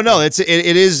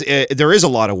 There is a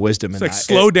lot of wisdom in that.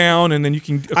 Slow down and then you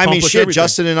can accomplish everything.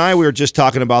 Justin and I, we were just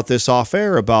talking about this off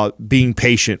air about being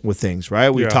patient with things, right?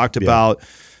 We talked about.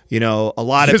 A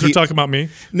lot of people were talking about me.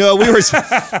 No, we were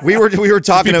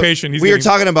talking. Be patient. We were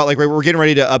talking about like we're getting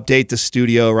ready to update the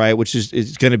studio, right? Which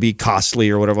is going to be costly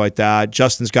or whatever like that.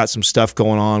 Justin's got some stuff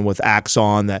going on with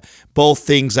Axon that both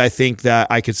things I think that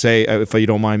I could say, if you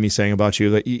don't mind me saying about you,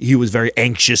 that he was very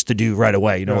anxious to do right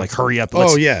away. Like hurry up.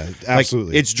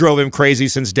 Absolutely. It's drove him crazy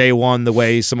since day one. The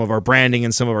way some of our branding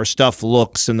and some of our stuff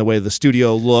looks, and the way the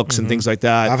studio looks, and things like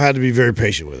that. I've had to be very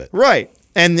patient with it. Right.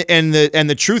 And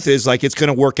the truth is, like, it's going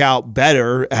to work out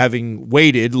better having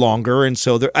waited longer. And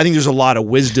so I think there's a lot of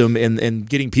wisdom in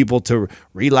getting people to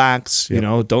relax,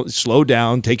 don't slow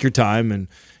down, take your time, and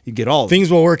you get all of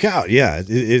things will work out. Yeah,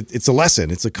 it's a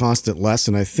lesson. It's a constant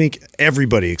lesson. I think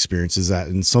everybody experiences that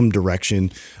in some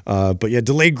direction. But yeah,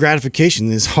 delayed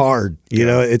gratification is hard. You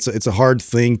know, it's a hard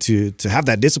thing to have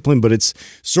that discipline, but it's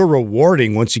so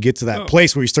rewarding once you get to that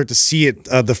place where you start to see it,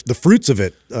 the fruits of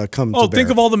it come. to bear. Think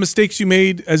of all the mistakes you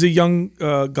made as a young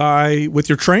guy with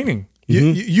your training.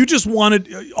 You just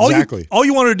wanted all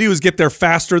you wanted to do is get there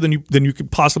faster than you could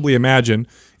possibly imagine,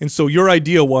 and so your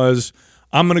idea was,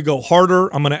 I'm going to go harder.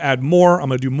 I'm going to add more. I'm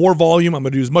going to do more volume. I'm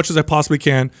going to do as much as I possibly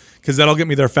can because that'll get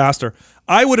me there faster.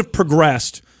 I would have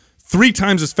progressed 3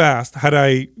 times as fast had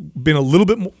I been a little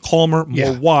bit more calmer,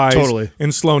 more wise,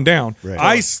 and slowed down. Right.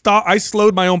 I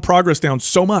slowed my own progress down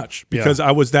so much because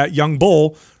I was that young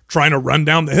bull trying to run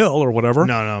down the hill or whatever.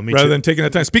 Rather than taking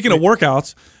that time. Speaking of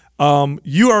workouts,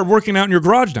 you are working out in your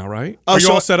garage now, right? Are you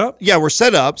all set up? Yeah, we're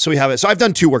set up. So we have it. So I've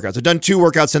done 2 workouts. I've done 2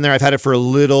 workouts in there. I've had it for a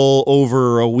little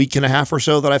over a week and a half or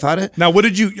so that I've had it. Now, what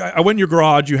did you? I went in your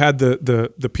garage. You had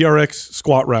the PRX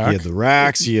squat rack. You had the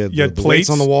racks. You had the plates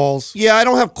on the walls. Yeah, I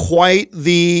don't have quite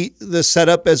the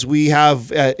setup as we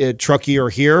have at Truckee or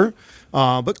here.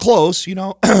 But close,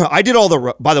 I did all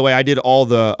the, by the way,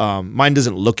 mine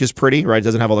doesn't look as pretty, right? It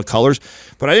doesn't have all the colors,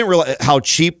 but I didn't realize how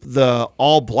cheap the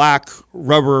all black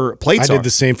rubber plates are. I did the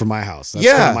same for my house. That's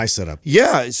kind of my setup.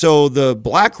 Yeah. So the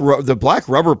black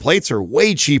rubber plates are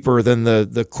way cheaper than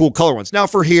the cool color ones. Now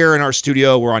for here in our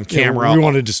studio, we're on camera. We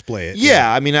want to display it.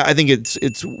 Yeah. I mean, I think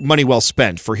it's money well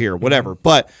spent for here, whatever.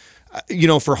 But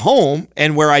for home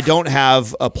and where I don't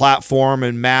have a platform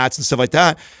and mats and stuff like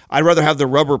that, I'd rather have the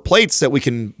rubber plates that we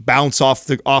can bounce off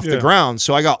the ground.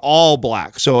 So I got all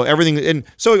black. So everything, and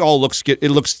so it all looks good.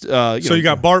 It looks. So you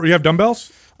got you have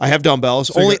dumbbells? I have dumbbells.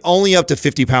 So only up to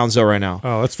 50 pounds though right now.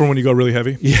 Oh, that's for when you go really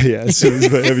heavy. Yeah.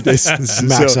 Every day.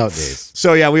 Max out days.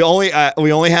 So yeah, we only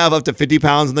have up to 50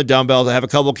 pounds on the dumbbells. I have a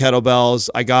couple kettlebells.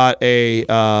 I got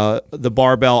the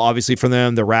barbell obviously from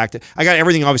them. The rack. I got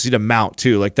everything obviously to mount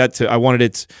too. Like that. I wanted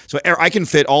it so I can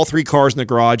fit all 3 cars in the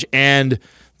garage and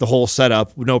the whole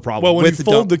setup, no problem. Well, when you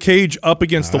fold the cage up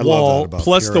against the wall,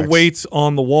 plus the weights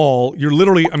on the wall, you're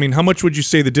literally, I mean, how much would you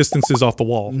say the distance is off the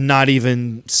wall? Not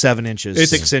even 7 inches,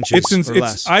 6 inches or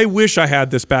less. I wish I had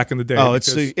this back in the day. Oh,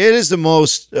 it is the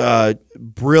most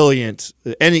brilliant.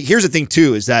 And here's the thing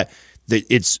too, is that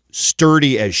it's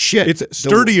sturdy as shit. It's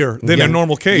sturdier than a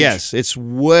normal cage. Yes, it's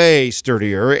way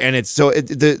sturdier, and it's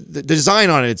the design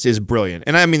on it is brilliant.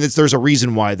 And I mean, there's a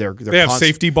reason why they have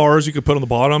safety bars you could put on the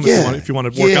bottom if you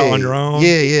want to work out on your own.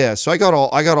 Yeah. So I got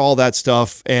all that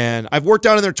stuff, and I've worked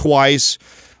out in there twice.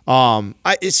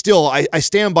 I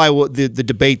stand by what the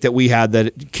debate that we had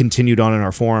that continued on in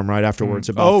our forum right afterwards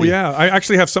about. Oh yeah, I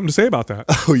actually have something to say about that.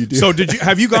 Oh, you do. So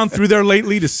have you gone through there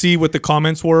lately to see what the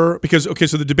comments were? Because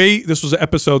so the debate, this was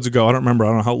episodes ago. I don't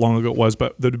know how long ago it was,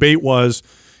 but the debate was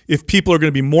if people are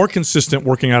going to be more consistent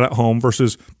working out at home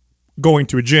versus going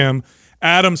to a gym.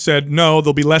 Adam said no,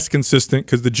 they'll be less consistent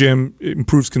because the gym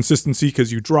improves consistency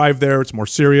because you drive there. It's more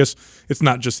serious. It's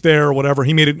not just there or whatever.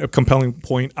 He made it a compelling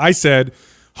point. I said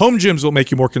home gyms will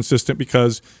make you more consistent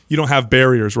because you don't have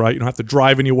barriers, right? You don't have to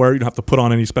drive anywhere. You don't have to put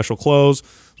on any special clothes,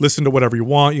 listen to whatever you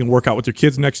want. You can work out with your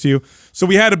kids next to you. So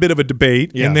we had a bit of a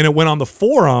debate, and then it went on the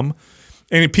forum,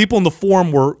 and people in the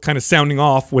forum were kind of sounding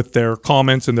off with their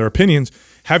comments and their opinions.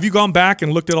 Have you gone back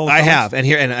and looked at all the comments? I have,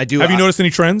 and I do. Have you noticed any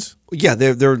trends? Yeah,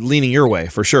 they're leaning your way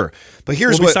for sure. But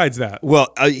here's besides that. Well,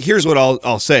 here's what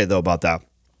I'll say though about that.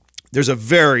 There's a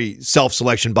very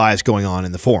self-selection bias going on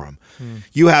in the forum.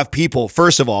 You have people,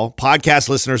 first of all, podcast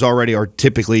listeners already are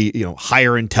typically,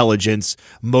 higher intelligence,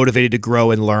 motivated to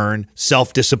grow and learn.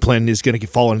 Self-discipline is going to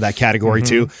fall into that category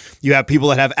too. You have people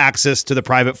that have access to the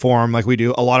private forum like we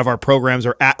do. A lot of our programs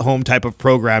are at-home type of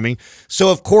programming.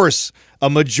 So, of course,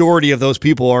 a majority of those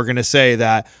people are going to say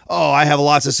that, oh, I have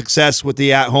lots of success with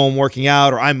the at-home working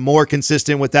out, or I'm more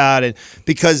consistent with that, and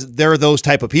because they're those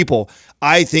type of people.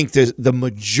 I think the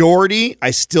majority, I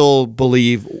still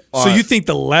believe. So you think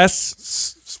the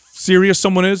less serious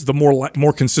someone is, the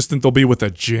more consistent they'll be with a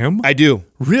gym? I do.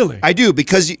 Really? I do,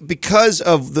 because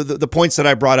of the points that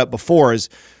I brought up before is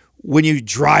when you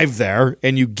drive there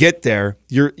and you get there,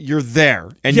 you're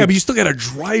there. And but you still got to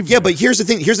drive there. Yeah, but here's the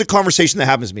thing. Here's the conversation that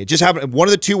happens to me. It just happened. One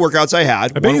of the two workouts I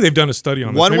had. I bet you they've done a study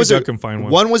on this. Maybe Doug can find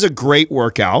one. One was a great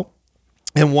workout,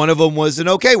 and one of them was an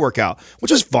okay workout,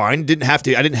 which was fine. I didn't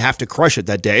have to crush it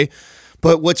that day.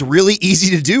 But what's really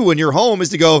easy to do when you're home is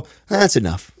to go, that's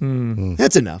enough.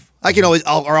 That's enough. I can always,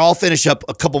 I'll finish up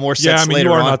a couple more sets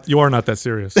later on. You are not that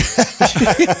serious.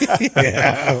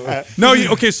 No,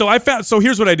 okay. So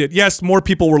here's what I did. Yes, more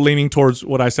people were leaning towards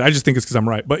what I said. I just think it's because I'm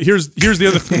right. But here's the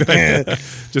other thing that I did.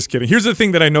 Just kidding. Here's the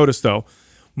thing that I noticed though.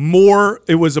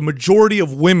 It was a majority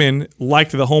of women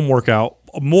liked the home workout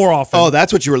more often. Oh,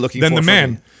 that's what you were looking for than the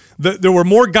men. Me. There were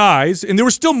more guys, and there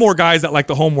were still more guys that like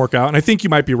the home workout. And I think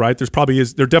you might be right. There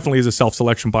definitely is a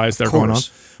self-selection bias there going on.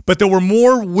 But there were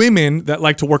more women that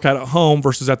like to work out at home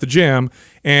versus at the gym.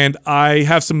 And I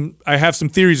have some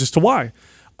theories as to why.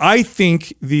 I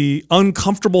think the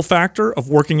uncomfortable factor of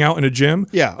working out in a gym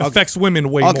affects women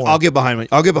way more. I'll get behind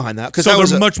that. So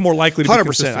they're much more likely to be 100%.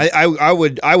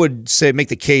 Consistent. I would say make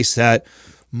the case that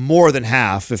more than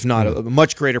half, if not a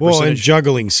much greater percentage. Well, and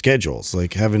juggling schedules,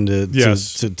 like having to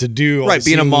do all right, these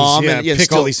being things, a mom, and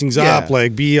pick all these things up,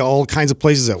 like be all kinds of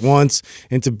places at once,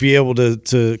 and to be able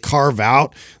to carve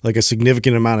out like a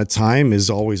significant amount of time is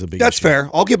always a big. That's issue. fair.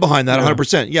 I'll get behind that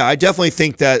 100%. Yeah, I definitely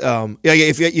think that.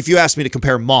 If you asked me to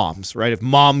compare moms, right? If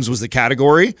moms was the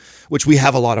category, which we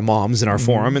have a lot of moms in our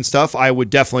forum and stuff, I would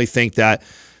definitely think that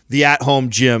the at-home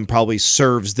gym probably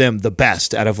serves them the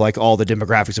best out of like all the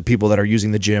demographics of people that are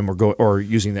using the gym or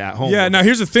using the at-home. Yeah. Now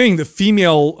here's the thing: the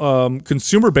female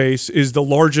consumer base is the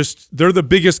largest. They're the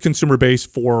biggest consumer base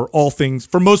for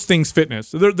most things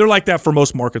fitness. They're like that for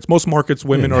most markets. Most markets,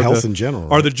 women are health in general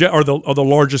are the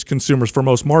largest consumers for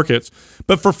most markets.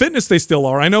 But for fitness, they still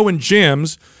are. I know in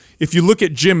gyms, if you look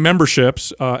at gym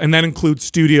memberships, and that includes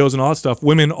studios and all that stuff,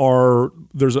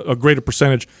 there's a greater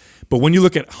percentage. But when you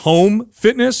look at home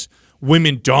fitness,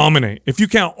 women dominate. If you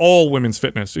count all women's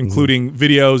fitness, including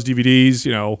videos, DVDs,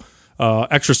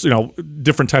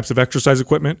 different types of exercise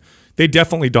equipment, they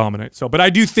definitely dominate. So, but I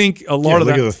do think a lot of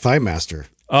that. Look at the Thigh Master.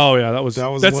 Oh yeah, that's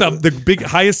the big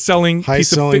highest selling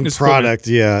piece of fitness product.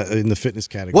 Yeah, in the fitness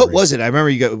category. What was it? I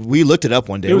remember we looked it up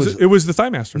one day. It was the Thigh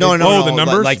Master. No, the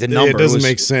numbers. Like the number. It doesn't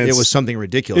make sense. It was something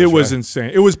ridiculous. It was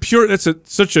insane. It was pure. That's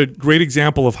such a great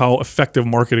example of how effective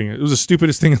marketing is. It was the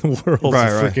stupidest thing in the world.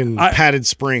 Right. Freaking padded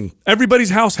spring. Everybody's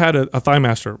house had a Thigh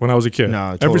Master when I was a kid.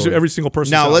 No, totally. Every single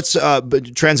person. Now let's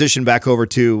transition back over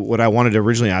to what I wanted to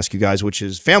originally ask you guys, which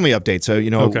is family updates.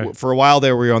 So for a while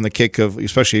there, we were on the kick of,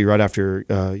 especially right after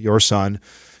your son.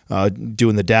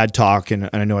 doing the dad talk, and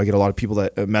I know I get a lot of people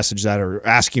that message that or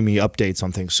asking me updates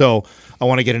on things. So I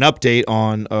want to get an update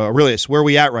on Aurelius. Where are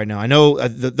we at right now? I know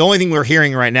the only thing we're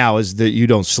hearing right now is that you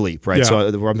don't sleep, right? Yeah.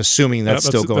 So I'm assuming that's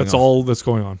still going on. That's all that's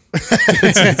going on.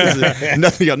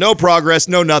 Nothing, no progress,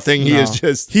 no nothing. He is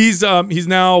just he's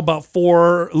now about a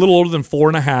little older than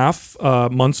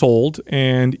 4.5 months old,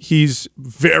 and he's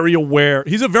very aware.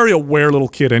 He's a very aware little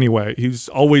kid anyway. He's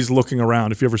always looking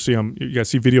around. If you ever see him, you guys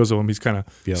see videos of him, he's kind of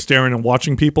staring and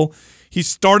watching people. He's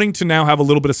starting to now have a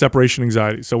little bit of separation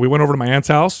anxiety. So we went over to my aunt's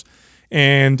house,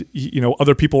 and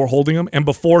other people were holding him, and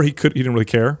before he didn't really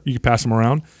care. You could pass him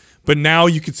around. But now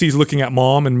you can see he's looking at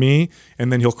mom and me,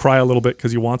 and then he'll cry a little bit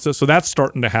because he wants us. So that's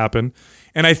starting to happen.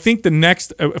 And I think the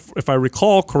next, if I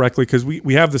recall correctly, because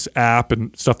we have this app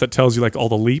and stuff that tells you like all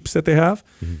the leaps that they have.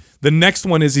 The next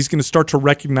one is he's going to start to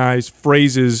recognize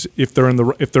phrases if they're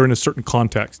in a certain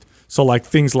context. So like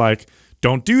things like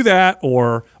 "don't do that"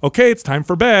 or "okay, it's time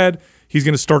for bed." He's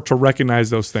going to start to recognize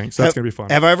those things. So that's going to be fun.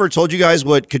 Have I ever told you guys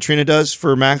what Katrina does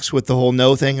for Max with the whole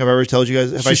no thing? Have I ever told you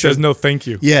guys? She says no, thank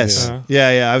you. Yes.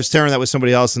 Yeah. I was sharing that with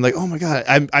somebody else, and like, oh my God,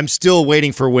 I'm still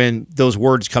waiting for when those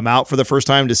words come out for the first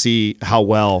time to see how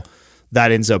well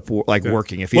that ends up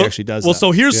working if he actually does. Well, that.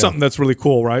 so here's something that's really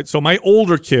cool, right? So my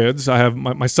older kids, I have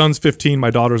my son's 15,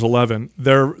 my daughter's 11.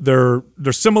 They're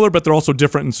similar, but they're also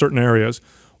different in certain areas.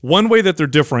 One way that they're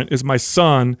different is my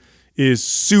son is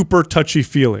super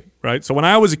touchy-feely, right? So when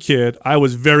I was a kid, I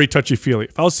was very touchy-feely.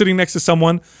 If I was sitting next to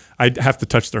someone, I'd have to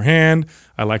touch their hand.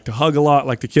 I like to hug a lot,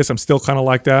 like to kiss. I'm still kind of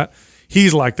like that.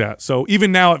 He's like that. So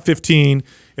even now at 15,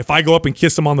 if I go up and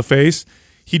kiss him on the face,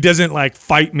 he doesn't like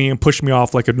fight me and push me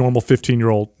off like a normal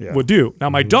 15-year-old would do. Now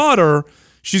my daughter,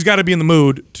 she's got to be in the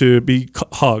mood to be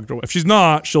hugged. If she's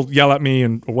not, she'll yell at me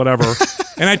and whatever.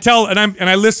 And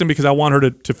I listen because I want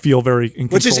her to feel very in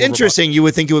control. Which is interesting. You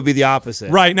would think it would be the opposite.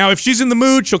 Right. Now, if she's in the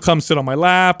mood, she'll come sit on my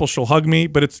lap or she'll hug me,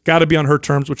 but it's got to be on her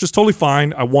terms, which is totally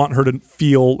fine. I want her to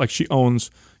feel like she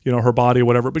owns, her body or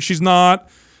whatever, but she's not,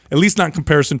 at least not in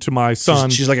comparison to my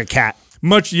son. She's like a cat.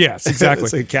 Yes, exactly.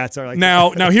 So cats are like now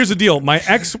here's the deal. My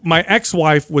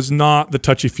ex-wife was not the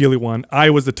touchy-feely one. I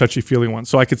was the touchy-feely one.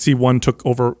 So I could see one took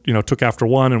after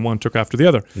one and one took after the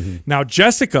other. Now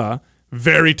Jessica,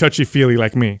 very touchy-feely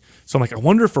like me. So I'm like, I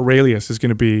wonder if Aurelius is going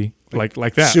to be like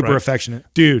that. Super right? affectionate.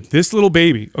 Dude, this little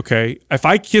baby, okay, if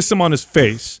I kiss him on his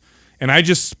face and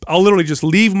I'll literally just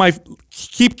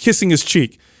keep kissing his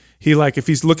cheek. If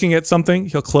he's looking at something,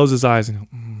 he'll close his eyes and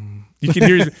you can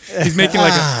hear he's making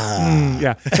like a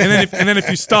yeah. And then if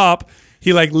you stop,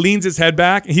 he like leans his head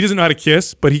back and he doesn't know how to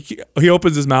kiss, but he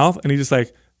opens his mouth and he just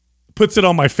like puts it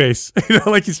on my face,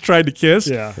 like he's trying to kiss.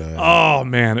 Yeah. Oh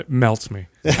man, it melts me.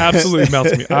 Absolutely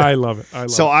melts me. I love it.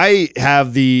 I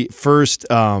have the first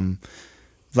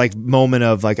moment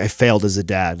of I failed as a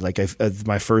dad.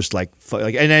 My first and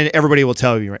then everybody will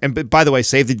tell you. And by the way,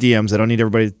 save the DMs. I don't need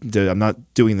everybody to. I'm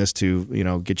not doing this to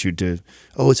get you to.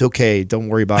 Oh, it's okay. Don't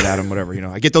worry about Adam. Whatever.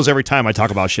 I get those every time I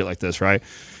talk about shit like this. Right.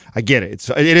 I get it.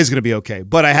 It is going to be okay.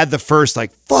 But I had the first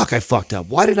fuck. I fucked up.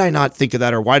 Why did I not think of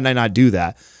that, or why did I not do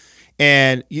that?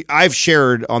 And I've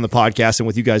shared on the podcast and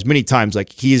with you guys many times,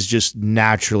 he is just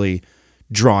naturally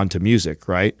drawn to music,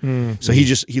 right? So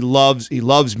he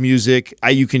loves music.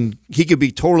 He could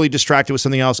be totally distracted with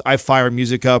something else. I fire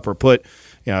music up or put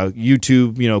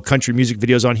YouTube, country music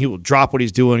videos on. He will drop what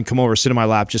he's doing, come over, sit in my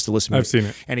lap just to listen to I've seen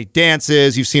it. And he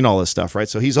dances. You've seen all this stuff, right?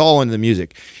 So he's all into the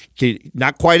music.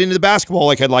 Not quite into the basketball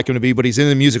like I'd like him to be, but he's into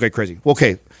the music like crazy.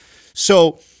 Okay.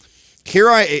 So here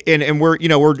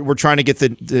we're trying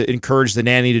to encourage the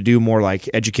nanny to do more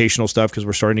educational stuff because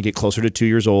we're starting to get closer to 2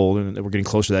 years old and we're getting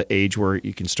closer to that age where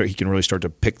he can really start to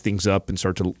pick things up and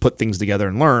start to put things together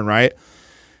and learn, right?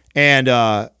 And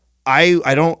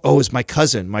it's my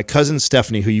cousin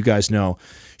Stephanie, who you guys know.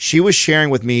 She was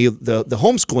sharing with me the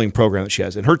homeschooling program that she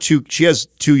has, and she has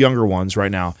 2 younger ones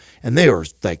right now, and they are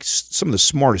some of the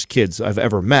smartest kids I've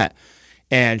ever met.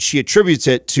 And she attributes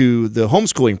it to the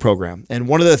homeschooling program. And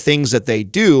one of the things that they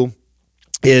do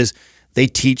is they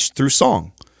teach through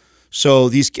song. So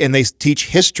they teach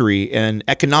history and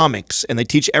economics, and they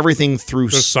teach everything through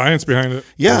there's science behind it.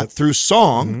 Yeah, through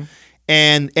song.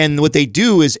 And what they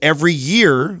do is every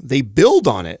year they build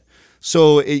on it.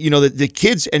 So the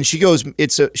kids, and she goes,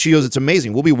 it's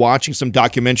amazing. We'll be watching some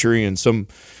documentary and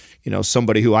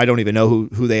somebody who I don't even know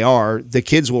who they are. The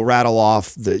kids will rattle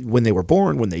off when they were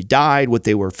born, when they died, what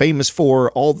they were famous for,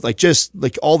 all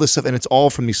all this stuff, and it's all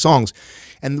from these songs.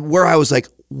 And where I was like,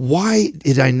 why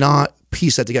did I not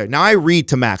piece that together? Now I read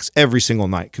to Max every single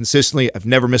night consistently. I've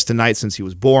never missed a night since he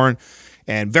was born,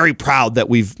 and very proud that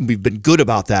we've been good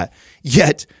about that.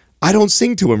 Yet I don't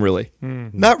sing to him really.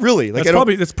 Not really. Like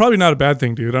That's probably not a bad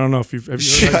thing, dude. I don't know if have you heard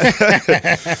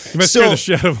that? You might scare the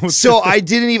shit out of him. So I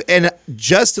didn't even, and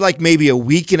just like maybe a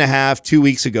week and a half, 2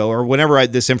 weeks ago, or whenever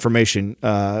this information,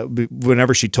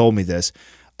 whenever she told me this,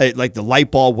 like the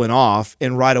light bulb went off,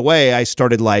 and right away I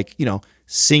started like,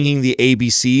 singing the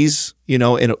ABCs,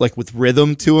 and like with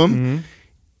rhythm to him.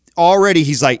 Already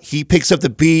he's like, he picks up the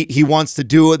beat, he wants to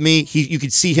do it with me. You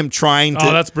could see him trying to.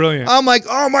 Oh, that's brilliant. I'm like,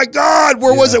 oh my God,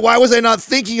 where was it? Why was I not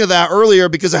thinking of that earlier?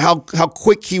 Because of how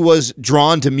quick he was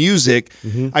drawn to music.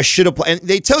 I should have and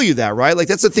they tell you that, right? Like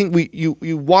that's the thing, you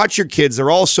watch your kids,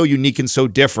 they're all so unique and so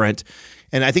different.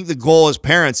 And I think the goal as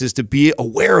parents is to be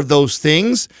aware of those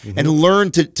things and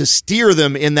learn to steer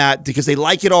them in that, because they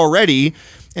like it already.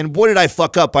 And what did I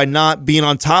fuck up by not being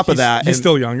on top of that? He's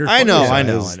still young. I know.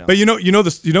 But you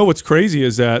know what's crazy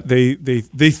is that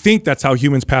they think that's how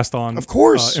humans passed on, of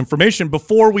course, information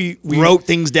before we wrote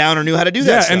things down or knew how to do that.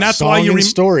 Yeah, stuff. and that's Song why you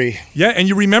story. Yeah, and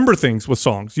you remember things with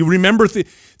songs. You remember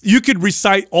you could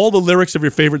recite all the lyrics of your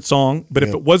favorite song, but if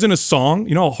it wasn't a song,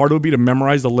 you know how hard it would be to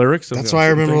memorize the lyrics. That's why I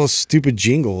remember those stupid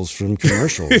jingles from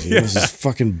commercials. It's just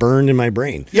fucking burned in my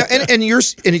brain. Yeah, and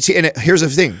here's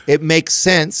the thing. It makes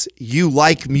sense. You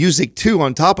like music too.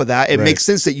 On top of that, it makes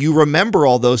sense that you remember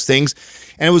all those things.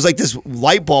 And it was like this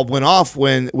light bulb went off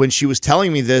when she was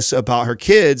telling me this about her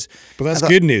kids. But that's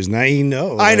good news. Now you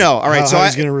know. I know. All right. How So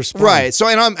he's going to respond. Right. So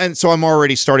I'm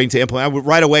already starting to implement.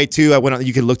 Right away too. I went on.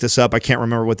 You can look this up. I can't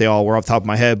remember what they all were off the top of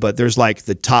my head, but there's like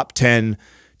the top 10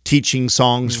 teaching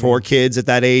songs for kids at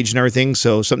that age and everything.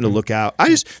 So something to look out.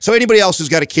 So anybody else who's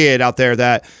got a kid out there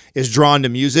that is drawn to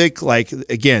music, like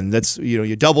again, that's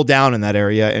you double down in that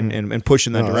area and push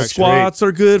in that direction. Squats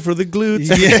are good for the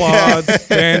glutes and quads.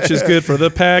 Bench is good for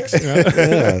the pecs.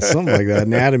 Yeah, something like that.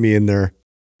 Anatomy in there.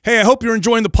 Hey, I hope you're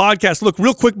enjoying the podcast. Look,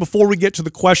 real quick before we get to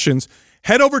the questions,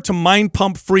 head over to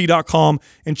mindpumpfree.com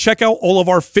and check out all of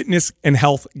our fitness and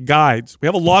health guides. We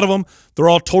have a lot of them. They're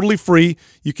all totally free.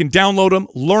 You can download them,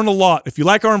 learn a lot. If you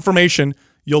like our information,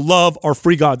 you'll love our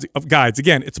free guides.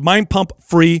 Again, it's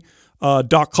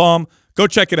mindpumpfree.com. Go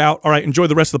check it out. All right, enjoy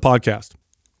the rest of the podcast.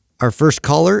 Our first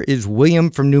caller is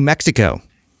William from New Mexico.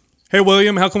 Hey,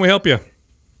 William, how can we help you?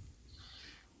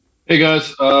 Hey,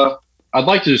 guys. I'd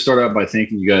like to just start out by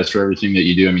thanking you guys for everything that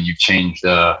you do. I mean, you've changed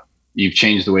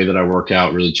the way that I work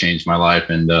out, really changed my life.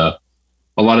 And a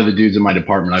lot of the dudes in my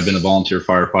department, I've been a volunteer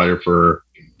firefighter for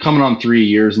coming on 3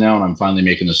 years now, and I'm finally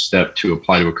making a step to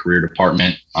apply to a career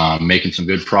department, making some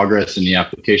good progress in the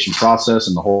application process.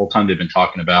 And the whole time they've been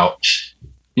talking about,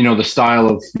 the style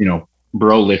of,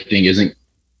 bro lifting isn't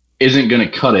going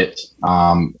to cut it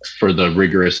for the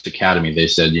rigorous academy. They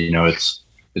said,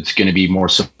 it's going to be more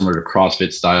similar to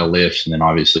CrossFit style lifts. And then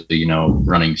obviously,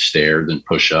 running stairs and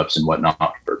push-ups and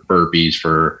whatnot for burpees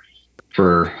for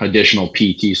additional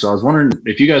PT. So I was wondering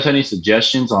if you guys had any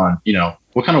suggestions on,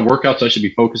 what kind of workouts I should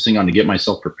be focusing on to get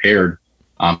myself prepared.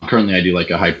 Currently I do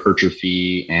like a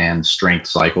hypertrophy and strength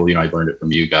cycle. I learned it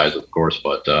from you guys, of course,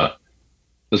 but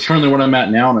that's currently what I'm at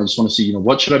now. And I just want to see,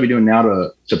 what should I be doing now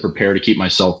to prepare to keep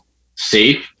myself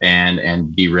safe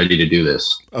and be ready to do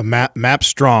this. Map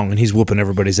Strong, and he's whooping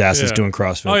everybody's asses doing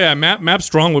CrossFit. Oh yeah, Map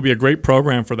Strong would be a great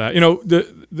program for that.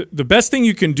 The best thing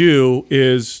you can do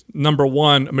is, number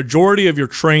one, a majority of your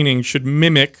training should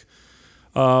mimic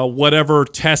whatever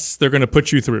tests they're going to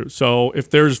put you through. So if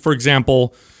there's, for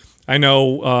example, I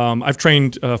know I've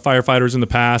trained firefighters in the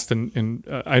past, and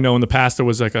I know in the past there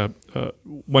was like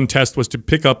one test was to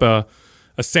pick up a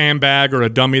sandbag or a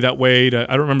dummy that weighed, I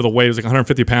don't remember the weight, it was like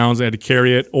 150 pounds. They had to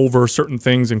carry it over certain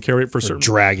things and carry it for certain...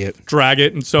 Drag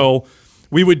it. And so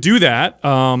we would do that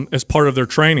as part of their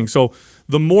training. So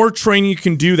the more training you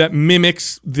can do that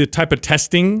mimics the type of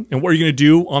testing and what you're going to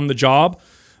do on the job,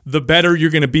 the better you're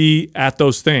going to be at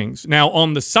those things. Now,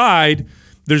 on the side,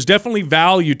 there's definitely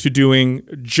value to doing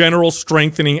general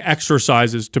strengthening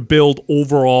exercises to build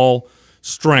overall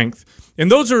strength. And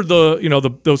those are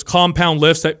those compound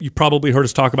lifts that you probably heard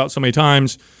us talk about so many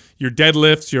times. Your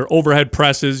deadlifts, your overhead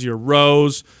presses, your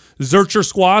rows. Zercher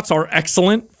squats are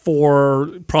excellent for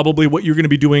probably what you're going to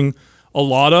be doing a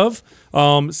lot of.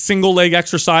 Single leg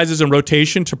exercises and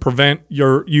rotation to prevent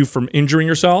you from injuring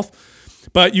yourself.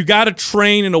 But you got to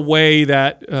train in a way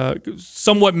that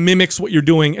somewhat mimics what you're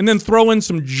doing, and then throw in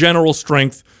some general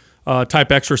strength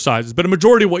type exercises. But a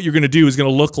majority of what you're going to do is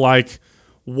going to look like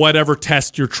whatever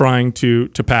test you're trying to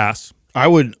pass. I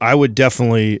would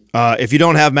definitely, if you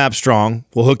don't have Map Strong,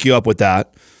 we'll hook you up with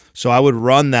that. So I would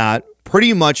run that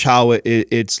pretty much how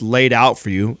it's laid out for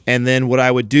you. And then what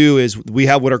I would do is we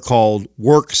have what are called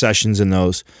work sessions in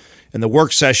those. And the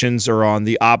work sessions are on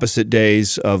the opposite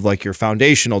days of like your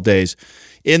foundational days.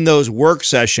 In those work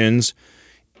sessions,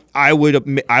 I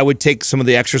would take some of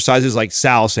the exercises like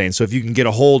Sal's saying. So if you can get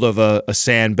a hold of a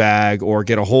sandbag or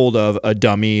get a hold of a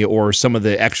dummy or some of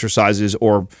the exercises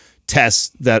or tests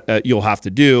that you'll have to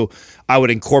do, I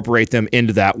would incorporate them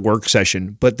into that work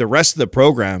session. But the rest of the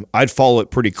program, I'd follow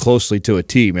it pretty closely to a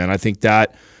T, man. I think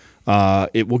that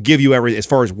it will give you everything as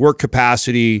far as work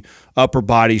capacity, upper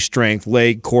body strength,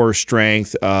 leg core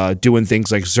strength, doing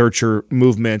things like Zercher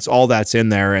movements, all that's in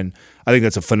there. And I think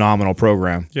that's a phenomenal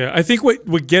program. Yeah, I think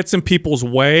what gets in people's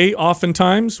way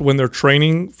oftentimes when they're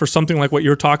training for something like what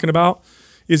you're talking about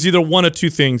is either one of two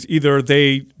things. Either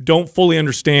they don't fully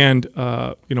understand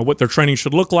what their training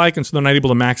should look like, and so they're not able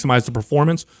to maximize the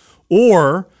performance,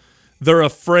 or they're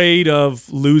afraid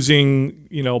of losing,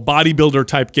 bodybuilder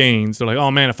type gains. They're like,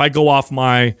 oh man, if I go off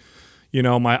my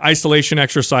isolation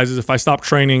exercises, if I stop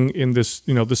training in this,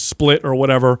 this split or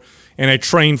whatever, and I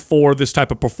train for this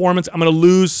type of performance, I'm going to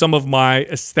lose some of my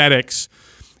aesthetics.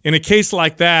 In a case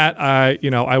like that,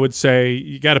 I would say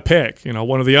you got to pick,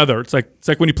 one or the other. It's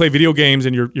like when you play video games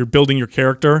and you're building your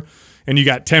character, and you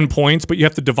got 10 points, but you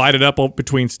have to divide it up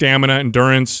between stamina,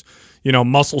 endurance,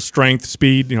 muscle strength,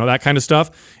 speed, that kind of stuff.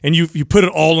 And you put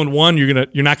it all in one, you're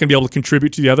not gonna be able to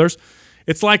contribute to the others.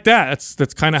 It's like that.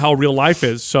 That's kind of how real life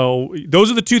is. So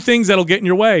those are the two things that'll get in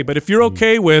your way. But if you're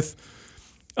okay with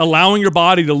allowing your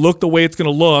body to look the way it's gonna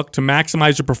look to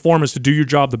maximize your performance, to do your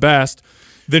job the best,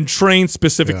 then train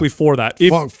specifically for that.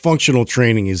 Functional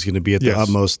training is going to be at the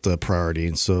utmost priority.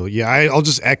 And so, I'll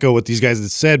just echo what these guys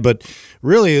have said. But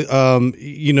really,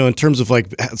 in terms of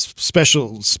like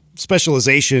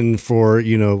specialization for,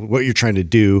 what you're trying to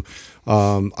do,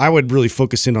 I would really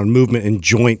focus in on movement and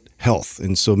joint health.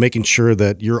 And so making sure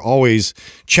that you're always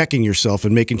checking yourself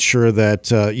and making sure that,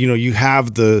 you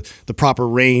have the proper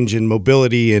range and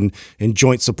mobility and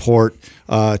joint support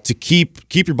to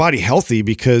keep your body healthy,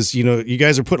 because, you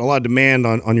guys are putting a lot of demand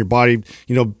on your body,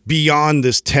 beyond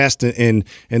this test and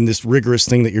this rigorous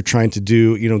thing that you're trying to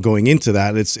do, going into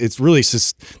that. It's really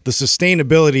the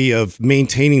sustainability of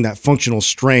maintaining that functional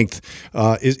strength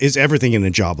is everything in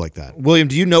a job like that. William,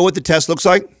 do you know what the test looks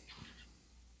like?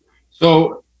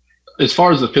 So as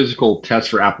far as the physical test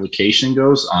for application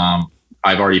goes,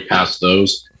 I've already passed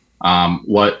those.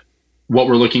 What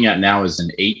we're looking at now is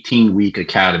an 18-week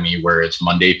academy where it's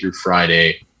Monday through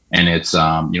Friday, and it's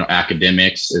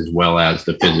academics as well as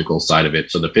the physical side of it.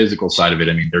 So the physical side of it,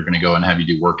 they're going to go and have you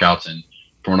do workouts, and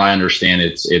from what I understand,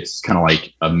 it's kind of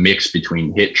like a mix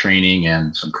between HIIT training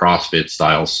and some CrossFit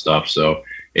style stuff. So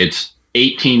it's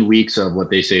 18 weeks of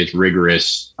what they say is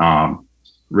rigorous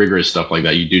stuff like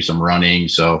that. You do some running.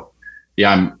 So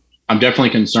yeah, I'm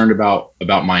definitely concerned about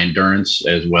my endurance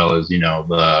as well as,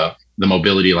 the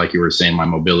mobility. Like you were saying, my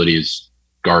mobility is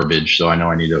garbage. So I know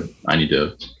I need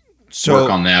to work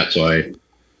on that. So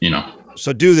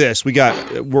So do this. We're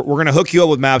going to hook you up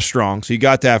with Maps Strong. So you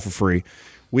got that for free.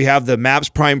 We have the Maps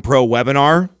Prime Pro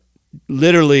webinar.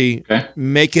 Literally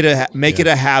make it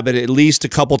a habit at least a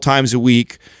couple times a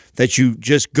week that you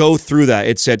just go through that.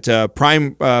 It's at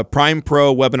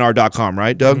primeprowebinar.com,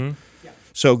 right, Doug? Mm-hmm. Yeah.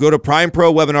 So go to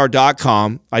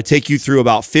primeprowebinar.com. I take you through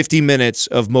about 50 minutes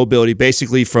of mobility,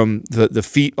 basically from the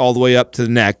feet all the way up to the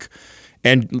neck,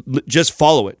 and just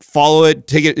follow it.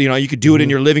 Take it. You could do it in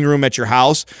your living room at your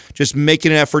house. Just make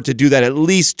an effort to do that at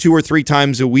least 2 or 3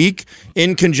 times a week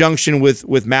in conjunction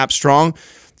with Map Strong.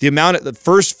 The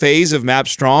first phase of Map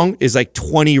Strong is like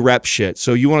 20 rep shit.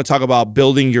 So you want to talk about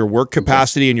building your work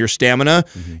capacity and your stamina.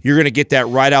 You're going to get that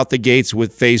right out the gates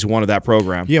with phase 1 of that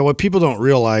program. Yeah, what people don't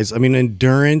realize,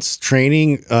 endurance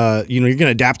training, you're going to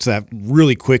adapt to that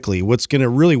really quickly. What's going to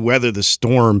really weather the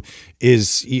storm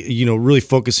is, really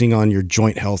focusing on your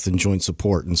joint health and joint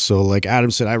support. And so like Adam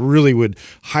said, I really would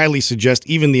highly suggest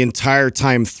even the entire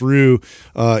time through,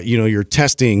 your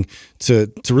testing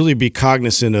to really be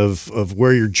cognizant of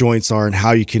where your joints are and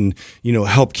how you can,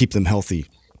 help keep them healthy.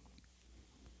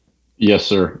 Yes,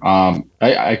 sir.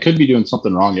 I could be doing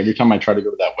something wrong. Every time I try to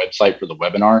go to that website for the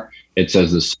webinar, it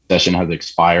says this session has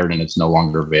expired and it's no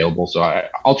longer available. So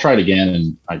I'll try it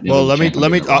again. I'll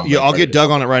get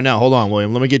Doug on it right now. Hold on,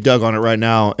 William. Let me get Doug on it right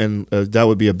now. And that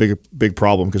would be a big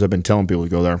problem because I've been telling people to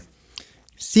go there.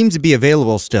 Seems to be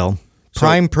available still.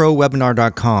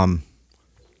 primeprowebinar.com.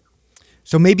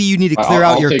 So maybe you need to clear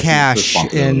out your cache,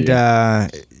 and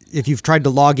if you've tried to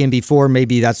log in before,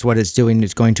 maybe that's what it's doing.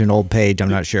 It's going to an old page. I'm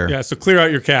not sure. Yeah, so clear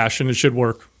out your cache, and it should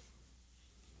work.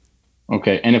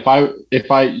 Okay, and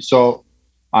so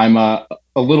I'm a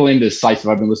little indecisive.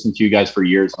 I've been listening to you guys for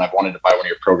years, and I've wanted to buy one of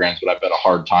your programs, but I've had a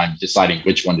hard time deciding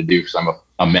which one to do because I'm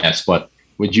a mess. But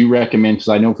would you recommend, because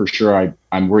I know for sure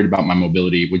I'm worried about my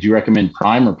mobility, would you recommend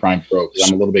Prime or Prime Pro? Because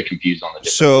I'm a little bit confused on the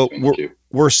difference So between the two.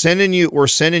 we're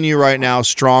sending you right now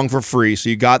Strong for free. So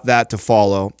you got that to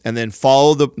follow, and then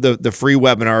follow the free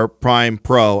webinar Prime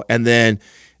Pro, and then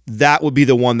that would be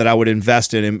the one that I would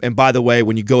invest in. And by the way,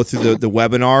 when you go through the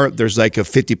webinar, there's like a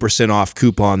 50% off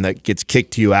coupon that gets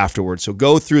kicked to you afterwards. So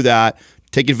go through that,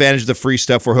 take advantage of the free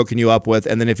stuff we're hooking you up with,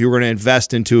 and then if you were going to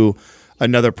invest into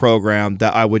another program,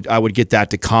 that I would get that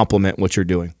to complement what you're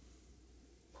doing.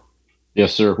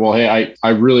 Yes, sir. Well, hey, I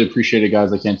really appreciate it,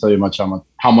 guys. I can't tell you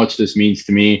how much this means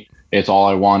to me. It's all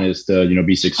I want is to,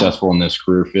 be successful in this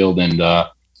career field. And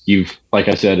you've, like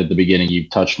I said at the beginning,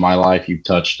 you've touched my life. You've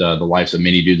touched the lives of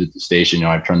many dudes at the station.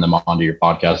 I've turned them onto your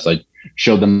podcast. I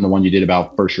showed them the one you did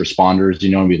about first responders,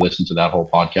 and we listened to that whole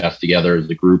podcast together as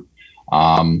a group,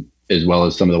 as well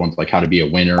as some of the ones like how to be a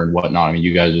winner and whatnot. I mean,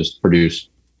 you guys just produce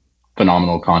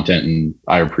phenomenal content, and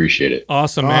I appreciate it.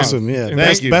 Awesome, man. Awesome, yeah. And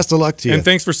Best of luck to you. And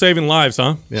thanks for saving lives,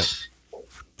 huh? Yeah.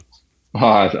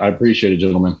 I appreciate it,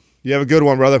 gentlemen. You have a good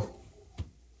one, brother.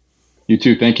 You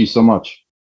too. Thank you so much.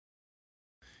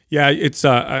 Yeah, it's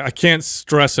I can't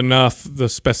stress enough the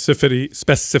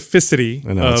specificity.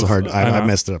 I know it's hard. I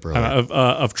messed it up earlier.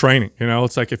 Of training.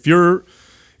 It's like if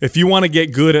you want to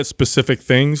get good at specific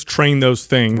things, train those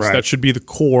things. Right. That should be the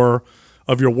core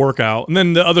of your workout, and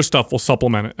then the other stuff will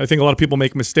supplement it. I think a lot of people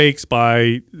make mistakes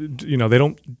by, they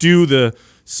don't do the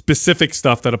specific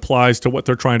stuff that applies to what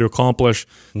they're trying to accomplish.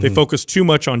 They focus too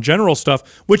much on general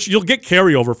stuff, which you'll get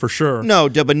carryover for sure. No,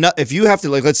 but if you have to,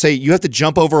 let's say you have to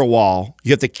jump over a wall,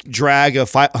 you have to drag a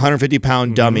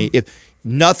 150-pound dummy. If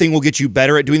nothing will get you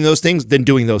better at doing those things than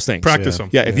doing those things. Practice them.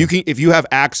 Yeah, if you have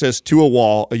access to a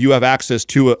wall, you have access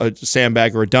to a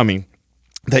sandbag or a dummy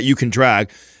that you can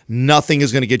drag. Nothing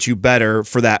is going to get you better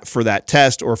for that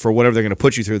test or for whatever they're going to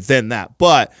put you through than that.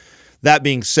 But that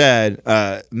being said,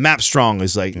 Map Strong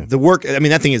is like the work. I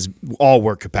mean, that thing is all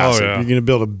work capacity. You're going to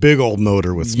build a big old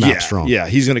motor with Map Strong. Yeah,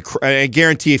 he's going to. I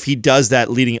guarantee if he does that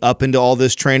leading up into all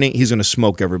this training, he's going to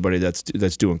smoke everybody that's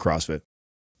doing CrossFit.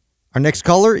 Our next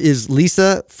caller is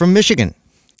Lisa from Michigan.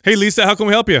 Hey, Lisa, how can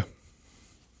we help you?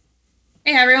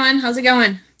 Hey, everyone. How's it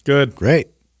going? Good. Great.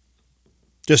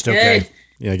 Just okay. Good.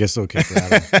 Yeah, I guess okay for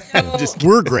Adam.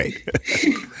 We're great.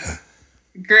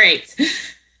 Great.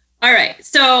 All right.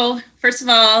 So first of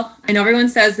all, I know everyone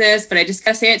says this, but I just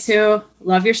got to say it too.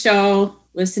 Love your show.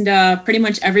 Listen to pretty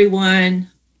much everyone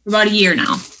for about a year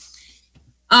now.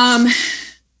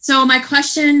 So my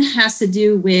question has to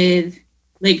do with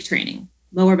leg training,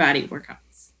 lower body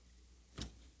workouts.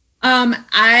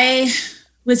 I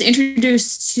was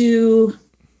introduced to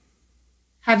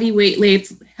heavy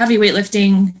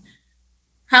weightlifting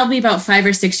probably about 5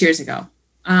 or 6 years ago.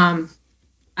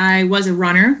 I was a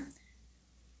runner,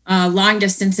 long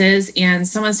distances, and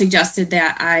someone suggested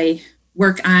that I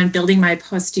work on building my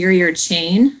posterior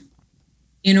chain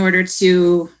in order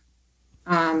to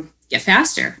get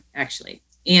faster, actually.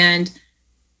 And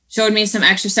showed me some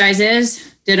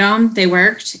exercises, did them, they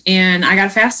worked, and I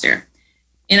got faster.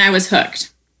 And I was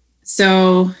hooked.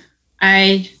 So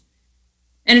I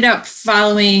ended up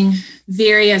following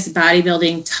various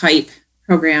bodybuilding type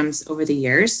programs over the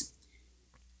years.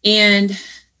 And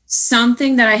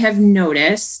something that I have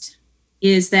noticed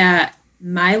is that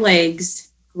my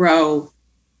legs grow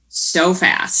so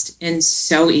fast and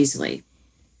so easily.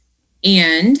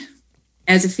 And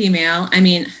as a female, I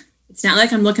mean, it's not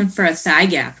like I'm looking for a thigh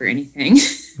gap or anything,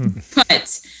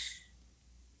 but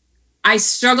I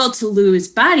struggle to lose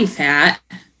body fat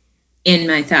in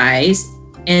my thighs,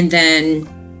 and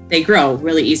then they grow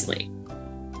really easily.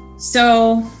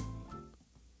 So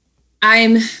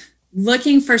I'm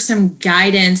looking for some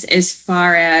guidance as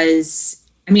far as,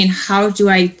 I mean, how do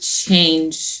I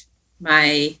change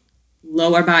my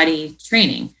lower body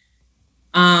training?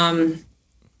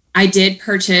 I did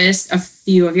purchase a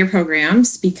few of your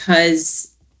programs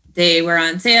because they were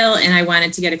on sale and I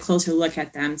wanted to get a closer look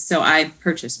at them. So I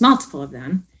purchased multiple of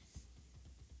them.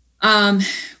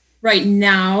 Right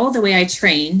now, the way I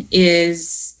train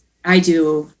is I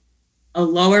do a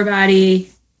lower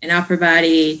body, an upper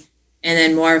body, and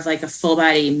then more of like a full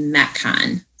body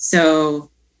Metcon. So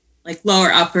like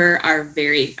lower, upper are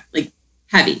very like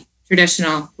heavy,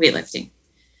 traditional weightlifting.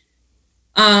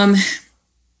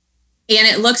 And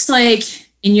it looks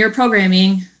like in your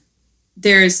programming,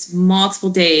 there's multiple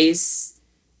days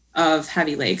of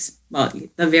heavy legs. Well,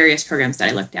 the various programs that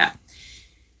I looked at.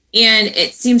 And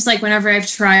it seems like whenever I've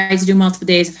tried to do multiple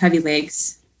days of heavy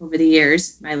legs over the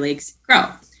years, my legs grow.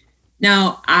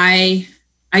 Now, I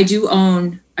do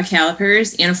own a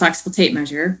calipers and a flexible tape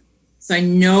measure. So I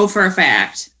know for a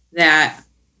fact that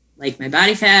like my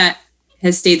body fat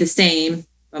has stayed the same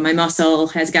but my muscle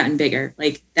has gotten bigger.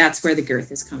 Like that's where the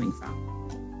girth is coming from.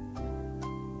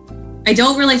 I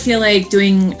don't really feel like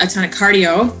doing a ton of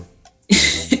cardio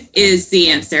is the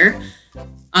answer,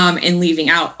 and leaving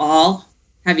out all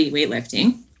heavy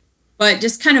weightlifting, but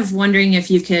just kind of wondering if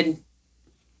you could,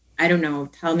 I don't know,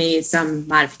 tell me some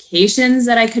modifications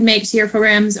that I could make to your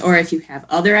programs, or if you have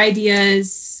other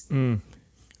ideas.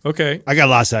 Okay, I got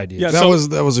lots of ideas. Yeah,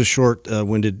 that was a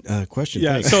short-winded question.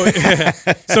 Yeah. So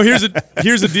so here's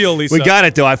the deal, Lisa. We got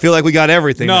it though. I feel like we got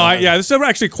everything. No, this is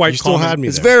actually quite still common. had me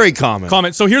It's there. very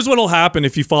common. So here's what'll happen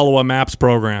if you follow a MAPS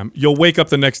program. You'll wake up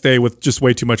the next day with just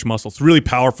way too much muscle. It's really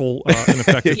powerful and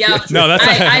effective. Yeah, no, that's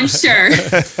not, I'm sure.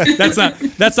 that's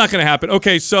not going to happen.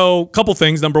 Okay, so couple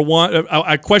things. Number one,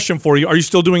 I question for you: are you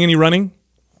still doing any running?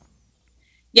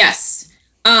 Yes.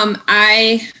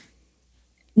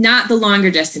 Not the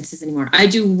longer distances anymore. I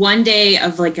do 1 day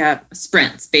of like a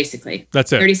sprints, basically.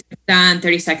 That's it. 30 seconds on,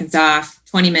 30 seconds off,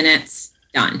 20 minutes,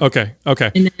 done. Okay.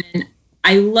 And then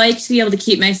I like to be able to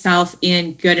keep myself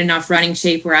in good enough running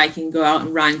shape where I can go out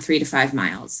and run 3 to 5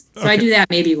 miles. So I do that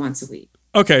maybe once a week.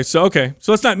 Okay. So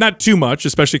that's not too much,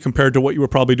 especially compared to what you were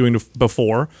probably doing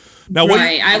before. Now,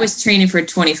 right. I was training for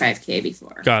 25K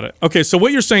before. Got it. Okay. So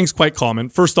what you're saying is quite common.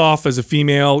 First off, as a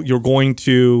female, you're going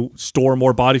to store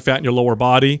more body fat in your lower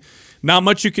body. Not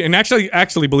much you can, and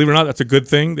actually, believe it or not, that's a good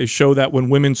thing. They show that when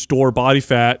women store body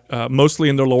fat, mostly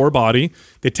in their lower body,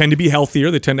 they tend to be healthier.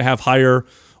 They tend to have higher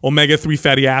omega-3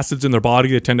 fatty acids in their body.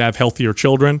 They tend to have healthier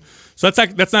children. So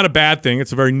that's not a bad thing.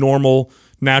 It's a very normal,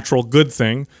 natural, good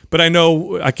thing. But I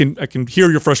know I can hear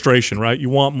your frustration, right? You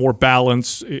want more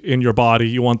balance in your body.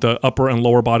 You want the upper and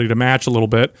lower body to match a little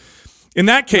bit. In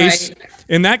that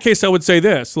case, I would say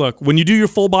this. Look, when you do your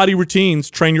full body routines,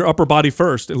 train your upper body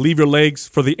first and leave your legs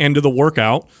for the end of the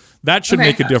workout. That should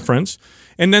make a difference.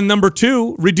 And then number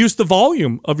two, reduce the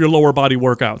volume of your lower body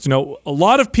workouts. You know, a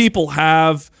lot of people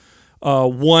have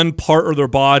one part of their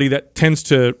body that tends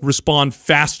to respond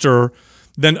faster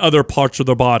than other parts of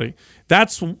their body.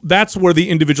 That's where the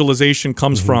individualization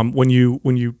comes from when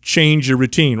you change your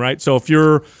routine, right? So if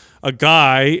you're a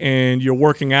guy and you're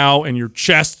working out and your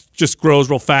chest just grows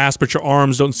real fast, but your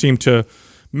arms don't seem to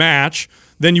match,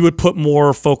 then you would put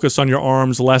more focus on your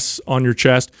arms, less on your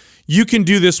chest. You can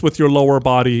do this with your lower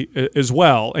body as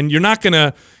well, and you're not going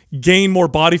to gain more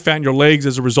body fat in your legs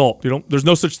as a result. There's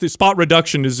no such thing. Spot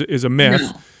reduction is a myth.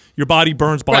 No. Your body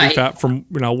burns body fat from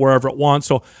wherever it wants.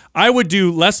 So I would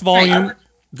do less volume.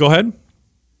 Go ahead.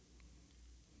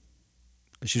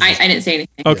 I didn't say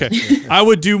anything. Okay. I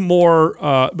would do more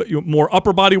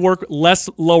upper body work, less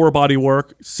lower body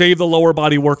work. Save the lower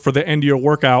body work for the end of your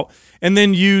workout, and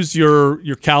then use your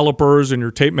calipers and your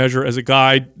tape measure as a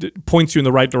guide that points you in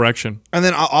the right direction. And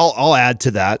then I'll add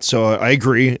to that. So I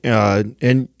agree,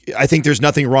 and I think there's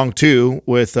nothing wrong too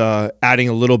with adding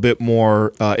a little bit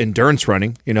more endurance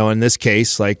running. You know, in this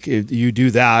case, like if you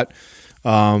do that,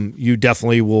 you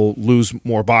definitely will lose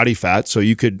more body fat. So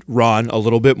you could run a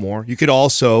little bit more. You could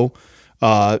also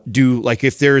do, like,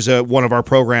 if there's one of our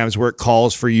programs where it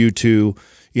calls for you to,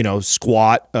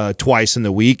 squat twice in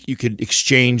the week, you could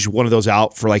exchange one of those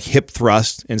out for like hip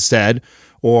thrust instead,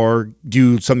 or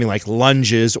do something like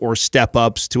lunges or step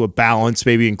ups to a balance,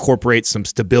 maybe incorporate some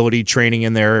stability training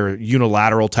in there, or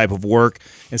unilateral type of work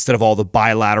instead of all the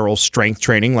bilateral strength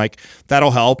training. Like, that'll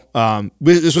help.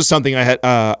 This was something I had,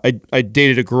 I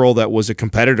dated a girl that was a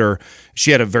competitor.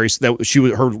 She had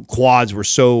her quads were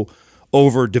so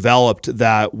overdeveloped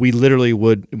that we literally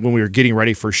would, when we were getting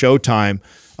ready for showtime,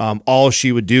 all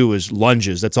she would do is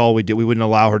lunges. That's all we did. We wouldn't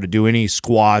allow her to do any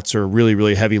squats or really,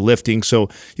 really heavy lifting. So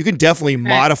you can definitely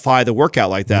modify the workout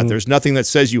like that. There's nothing that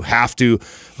says you have to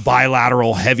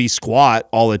bilateral heavy squat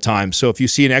all the time. So if you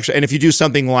see an extra, and if you do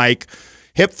something like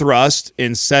hip thrust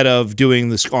instead of doing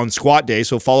this on squat day,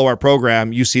 so follow our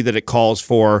program, you see that it calls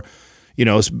for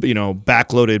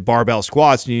backloaded barbell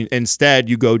squats, and instead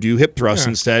you go do hip thrusts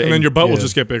instead, and then your butt will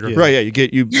just get bigger. Right? Yeah,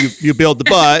 you build the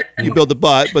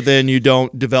butt, but then you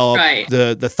don't develop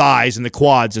the thighs and the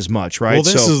quads as much, right? Well,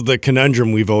 this is the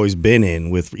conundrum we've always been in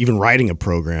with even writing a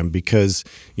program, because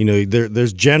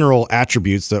there's general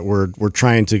attributes that we're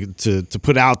trying to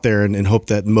put out there and hope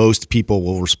that most people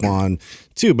will respond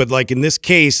to. But like in this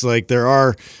case, like there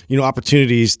are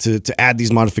opportunities to add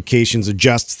these modifications,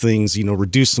 adjust things,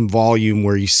 reduce some volume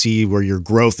where you see where your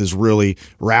growth is really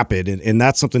rapid, and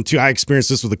that's something too. I experienced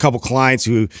this with a couple clients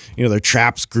who their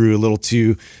traps grew a little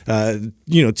too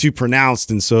too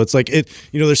pronounced, and so it's like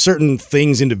there's certain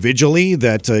things individually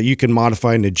that you can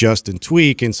modify and adjust and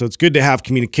tweak, and so it's good to have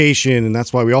communication, and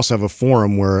that's why we also have a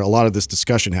forum where a lot of this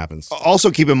discussion happens.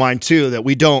 Also keep in mind too that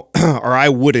we don't, or I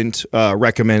wouldn't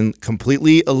recommend completely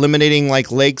completely eliminating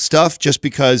like leg stuff just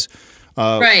because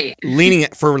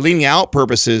leaning out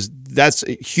purposes, that's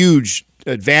a huge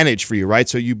advantage for you, right?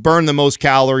 So you burn the most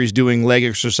calories doing leg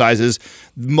exercises.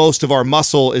 Most of our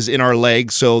muscle is in our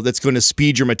legs, so that's going to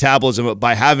speed your metabolism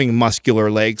by having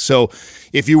muscular legs. So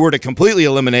if you were to completely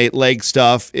eliminate leg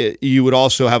stuff, you would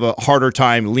also have a harder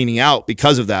time leaning out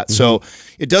because of that. So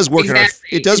it does work.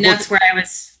 It does work.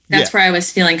 That's where I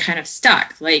was feeling kind of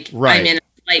stuck. Like I'm in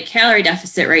like calorie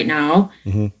deficit right now,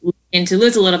 and to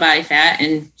lose a little body fat,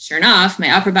 and sure enough, my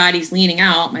upper body's leaning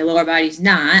out, my lower body's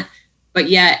not, but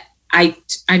yet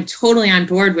I'm totally on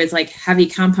board with like heavy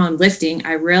compound lifting.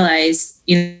 I realize,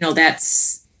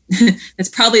 that's that's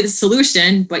probably the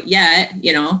solution, but yet,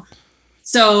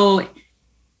 so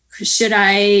should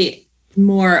I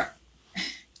more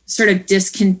sort of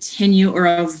discontinue or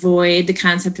avoid the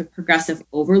concept of progressive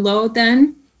overload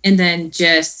then, and then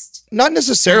just not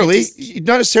necessarily,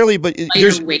 but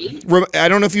I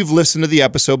don't know if you've listened to the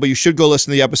episode, but you should go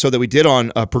listen to the episode that we did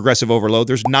on progressive overload.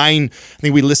 There's I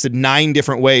think we listed 9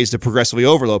 different ways to progressively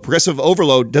overload. Progressive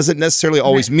overload doesn't necessarily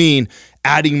always mean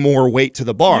adding more weight to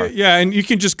the bar. Yeah, and you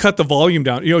can just cut the volume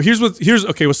down. Here's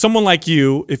okay, with someone like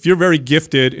you, if you're very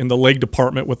gifted in the leg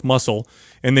department with muscle,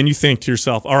 and then you think to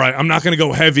yourself, all right, I'm not going to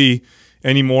go heavy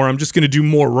anymore. I'm just going to do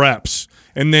more reps.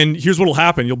 And then here's what will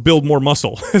happen. You'll build more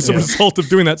muscle as a result of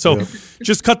doing that. So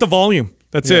just cut the volume.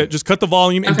 That's it. Just cut the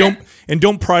volume and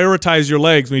don't prioritize your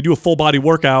legs. When you do a full body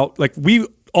workout, like we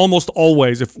almost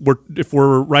always, if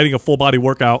we're writing a full body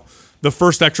workout, the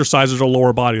first exercises are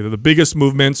lower body. They're the biggest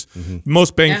movements,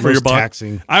 most bang for your buck.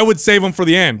 Taxing. I would save them for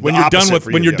the end. When you're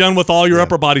done with all your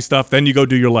upper body stuff, then you go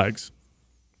do your legs.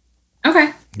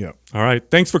 Okay. Yeah. All right.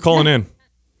 Thanks for calling in.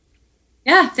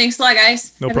 Yeah. Thanks a lot,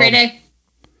 guys. No Have problem. a great day.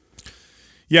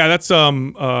 Yeah, that's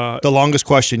the longest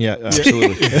question yet.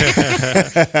 Absolutely.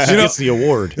 Gets the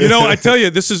award. I tell you,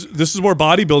 this is where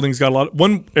bodybuilding's got a lot.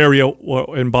 One area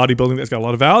in bodybuilding that's got a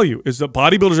lot of value is that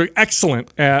bodybuilders are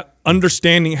excellent at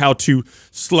understanding how to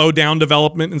slow down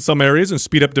development in some areas and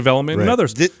speed up development in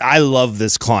others. I love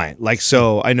this client. Like,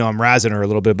 so I know I'm razzing her a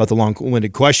little bit about the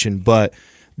long-winded question, but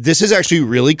this is actually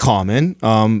really common.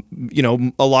 A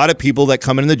lot of people that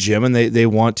come in the gym and they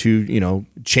want to,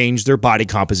 change their body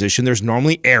composition. There's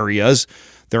normally areas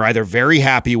they're either very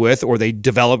happy with or they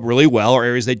develop really well, or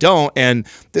areas they don't. And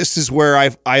this is where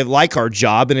I like our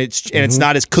job, and it's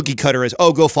not as cookie cutter as,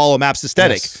 oh, go follow MAPS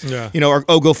Aesthetic, or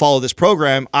oh, go follow this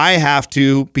program. I have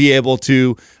to be able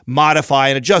to modify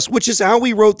and adjust, which is how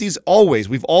we wrote these always.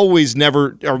 We've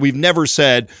never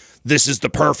said this is the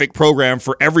perfect program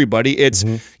for everybody. It's,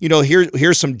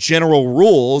 here's some general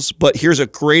rules, but here's a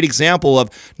great example of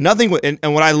nothing.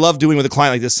 And what I love doing with a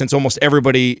client like this, since almost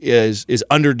everybody is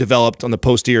underdeveloped on the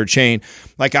posterior chain,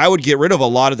 like I would get rid of a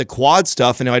lot of the quad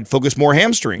stuff and I'd focus more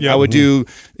hamstring. I would do,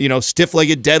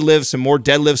 stiff-legged deadlifts and more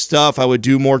deadlift stuff. I would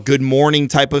do more good morning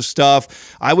type of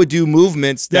stuff. I would do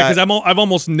movements that... Yeah, because I've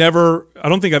almost never... I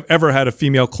don't think I've ever had a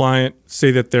female client say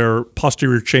that their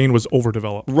posterior chain was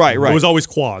overdeveloped. Right. It was always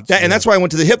quads. And that's why I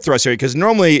went to the hip thrust area, because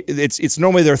normally it's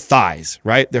normally their thighs,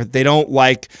 right? They don't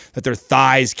like that their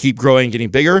thighs keep growing and getting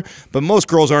bigger, but most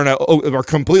girls are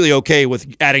completely okay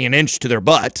with adding an inch to their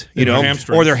butt,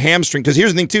 or their hamstring. Because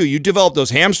here's the thing too, you develop those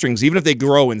hamstrings, even if they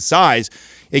grow in size,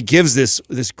 it gives this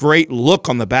great look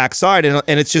on the backside, and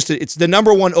it's the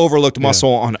 #1 overlooked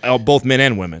muscle on both men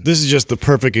and women. This is just the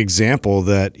perfect example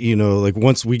that, like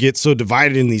once we get so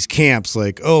divided in these camps,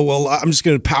 like, oh, well, I'm just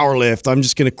going to power lift, I'm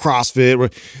just going to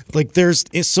CrossFit. Like there's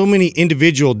so many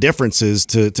individual differences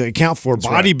to account for.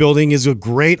 Bodybuilding is a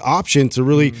great option to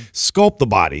really sculpt the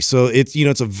body. So it's,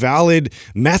 it's a valid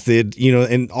method,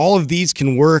 and all of these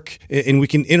can work, and we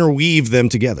can interweave them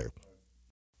together.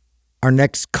 Our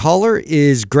next caller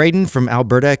is Graydon from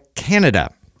Alberta, Canada.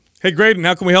 Hey, Graydon,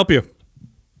 how can we help you?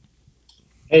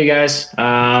 Hey, guys.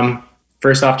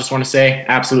 First off, just want to say,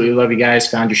 absolutely love you guys.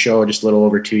 Found your show just a little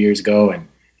over 2 years ago, and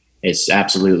it's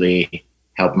absolutely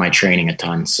helped my training a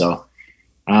ton. So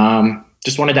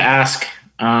just wanted to ask,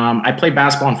 I played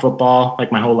basketball and football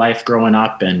like my whole life growing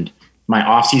up, and my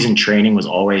off-season training was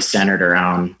always centered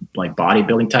around like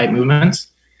bodybuilding type movements.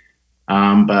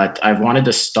 But I've wanted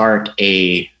to start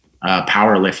a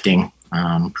powerlifting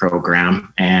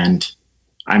program, and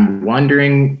I'm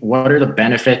wondering what are the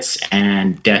benefits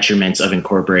and detriments of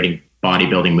incorporating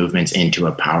bodybuilding movements into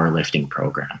a powerlifting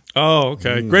program? Oh,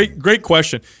 okay. Great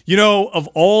question. Of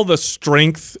all the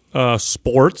strength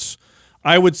sports,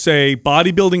 I would say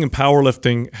bodybuilding and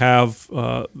powerlifting have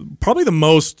probably the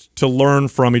most to learn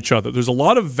from each other. There's a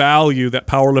lot of value that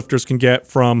powerlifters can get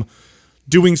from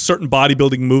doing certain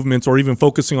bodybuilding movements or even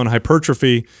focusing on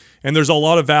hypertrophy. And there's a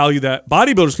lot of value that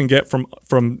bodybuilders can get from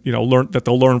that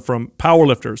they'll learn from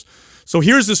powerlifters. So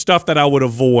here's the stuff that I would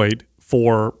avoid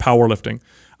for powerlifting.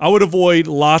 I would avoid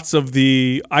lots of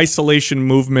the isolation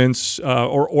movements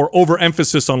or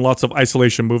overemphasis on lots of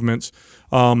isolation movements.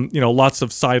 Lots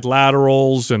of side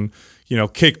laterals and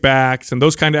kickbacks and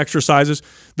those kind of exercises.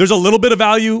 There's a little bit of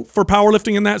value for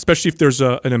powerlifting in that, especially if there's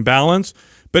an imbalance,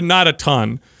 but not a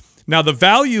ton. Now, the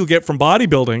value you get from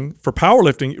bodybuilding for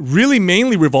powerlifting really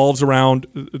mainly revolves around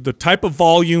the type of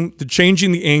volume, the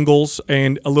changing the angles,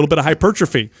 and a little bit of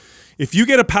hypertrophy. If you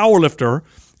get a powerlifter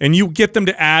and you get them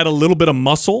to add a little bit of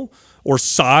muscle or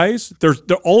size, they're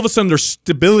all of a sudden their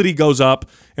stability goes up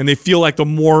and they feel like they're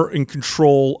more in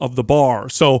control of the bar.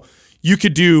 So you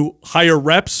could do higher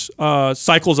reps,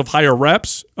 cycles of higher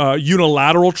reps,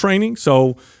 unilateral training.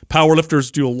 So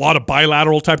powerlifters do a lot of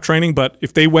bilateral type training, but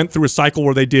if they went through a cycle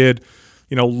where they did,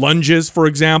 lunges, for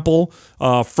example,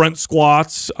 front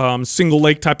squats, single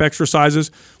leg type exercises,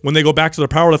 when they go back to their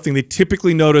powerlifting, they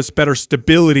typically notice better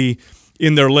stability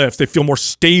in their lifts. They feel more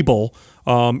stable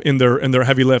in their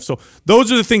heavy lifts. So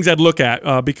those are the things I'd look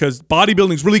at because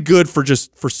bodybuilding is really good for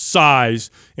size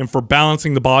and for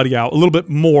balancing the body out a little bit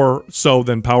more so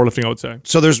than powerlifting, I would say.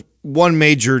 So there's one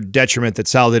major detriment that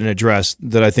Sal didn't address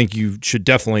that I think you should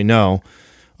definitely know.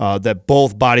 That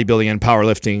both bodybuilding and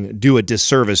powerlifting do a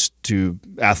disservice to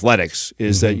athletics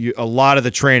is that a lot of the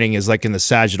training is like in the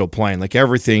sagittal plane, like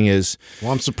everything is.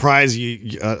 Well, I'm surprised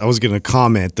I was going to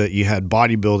comment that you had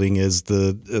bodybuilding as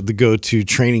the go-to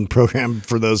training program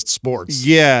for those sports.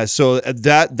 Yeah, so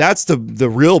that's the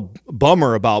real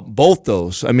bummer about both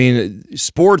those. I mean,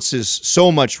 sports is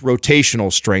so much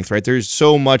rotational strength, right? There's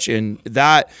so much in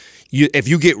that. If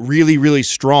you get really, really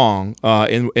strong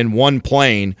in one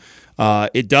plane.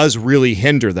 It does really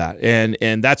hinder that,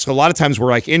 and that's a lot of times where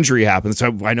like injury happens.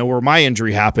 So I know where my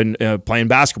injury happened playing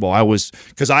basketball.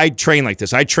 Because I train like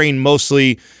this. I train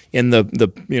mostly in the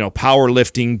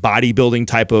powerlifting, bodybuilding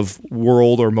type of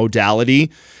world or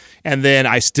modality, and then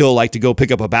I still like to go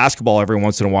pick up a basketball every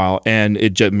once in a while. And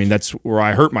that's where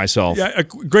I hurt myself. Yeah,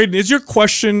 Graydon, is your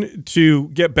question to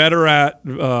get better at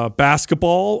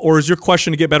basketball, or is your question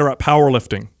to get better at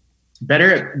powerlifting?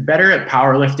 Better at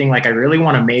powerlifting. Like I really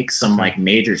want to make some like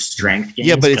major strength gains.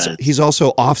 Yeah, but he's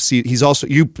also off season. He's also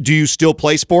do you still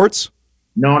play sports?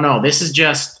 No, this is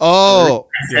just. Oh,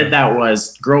 I said that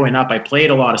was growing up. I played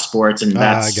a lot of sports, and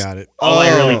that's I got it. All I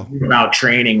really knew about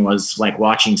training was like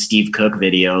watching Steve Cook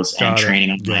videos and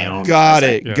training on my own. Got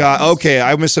it. Okay,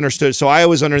 I misunderstood. So I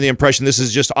was under the impression this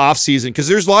is just off season because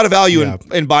there's a lot of value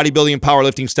in bodybuilding and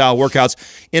powerlifting style workouts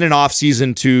in an off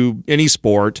season to any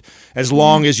sport, as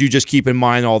long as you just keep in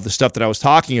mind all the stuff that I was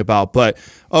talking about. But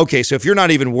okay, so if you're not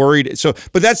even worried,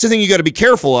 but that's the thing you got to be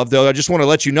careful of, though. I just want to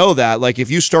let you know that, like, if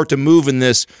you start to move in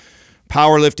this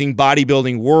powerlifting,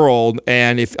 bodybuilding world,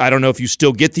 and if I don't know if you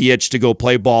still get the itch to go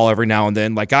play ball every now and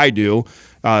then, like I do.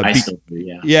 I still do,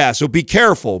 yeah. Yeah, so be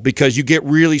careful because you get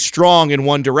really strong in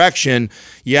one direction.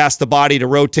 You ask the body to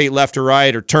rotate left or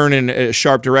right or turn in a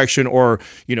sharp direction or,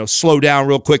 slow down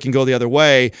real quick and go the other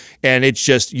way. And it's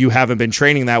just you haven't been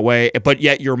training that way. But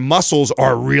yet your muscles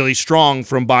are really strong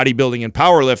from bodybuilding and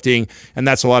powerlifting. And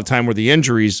that's a lot of time where the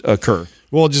injuries occur.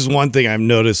 Well, just one thing I've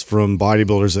noticed from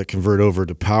bodybuilders that convert over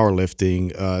to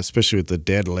powerlifting, especially with the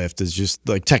deadlift, is just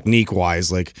like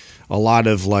technique-wise, like a lot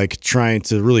of like trying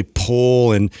to really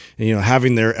pull and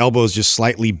having their elbows just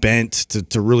slightly bent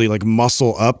to really like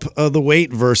muscle up the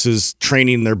weight versus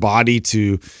training their body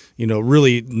to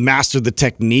really master the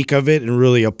technique of it and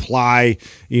really apply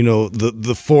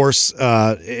the force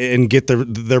and get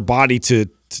their body to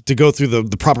go through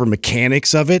the proper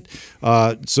mechanics of it.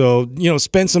 So,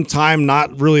 spend some time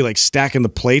not really like stacking the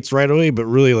plates right away, but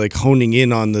really like honing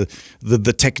in on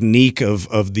the technique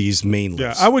of these main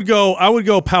lifts. Yeah, I would go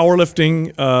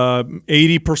powerlifting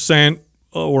 80%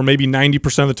 or maybe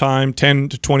 90% of the time, 10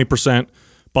 to 20%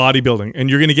 bodybuilding, and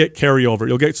you're going to get carryover.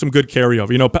 You'll get some good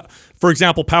carryover. For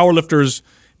example, powerlifters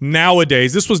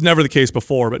nowadays, this was never the case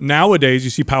before, but nowadays you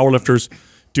see powerlifters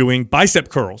doing bicep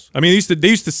curls. I mean, they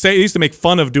used to make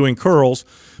fun of doing curls,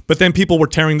 but then people were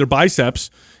tearing their biceps,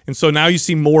 and so now you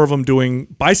see more of them doing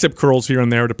bicep curls here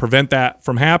and there to prevent that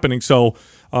from happening. So,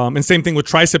 and same thing with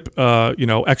tricep,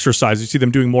 exercises. You see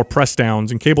them doing more press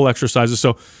downs and cable exercises.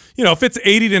 So, if it's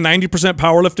 80 to 90%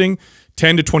 powerlifting,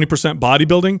 10 to 20%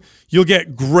 bodybuilding, you'll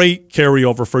get great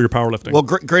carryover for your powerlifting. Well,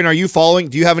 Graydon, are you following?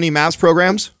 Do you have any MAPS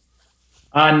programs?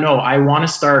 No, I want to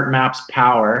start MAPS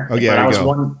Power. Oh, yeah,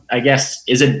 I guess,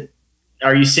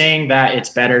 are you saying that it's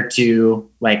better to,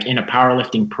 like, in a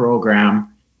powerlifting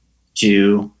program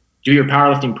to do your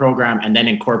powerlifting program and then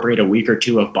incorporate a week or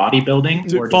two of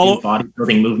bodybuilding, or do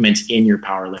bodybuilding movements in your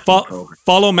powerlifting program?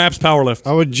 Follow MAPS Powerlift.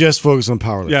 I would just focus on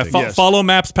powerlifting. Yeah, follow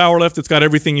MAPS Powerlift. It's got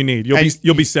everything you need.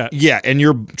 You'll be set. Yeah, and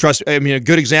I mean, a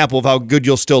good example of how good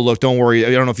you'll still look. Don't worry.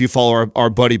 I don't know if you follow our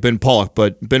buddy Ben Pollock,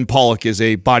 but Ben Pollock is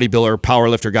a bodybuilder,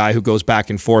 powerlifter guy who goes back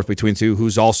and forth between two,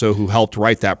 who helped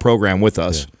write that program with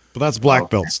us. Yeah. But that's black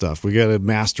belt stuff. We got to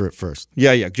master it first.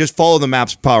 Yeah. Just follow the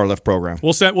MAPS Powerlift program.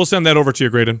 We'll send that over to you,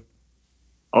 Graydon.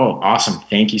 Oh, awesome.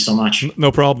 Thank you so much.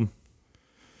 No problem.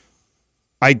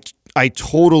 I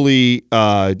totally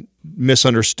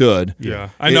misunderstood. Yeah,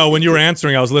 I know. When you were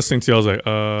answering, I was listening to you. I was like,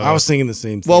 I was thinking the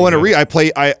same thing. Well, when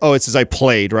it says I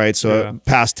played, right? So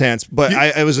past tense. But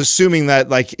I was assuming that,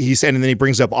 like he said, and then he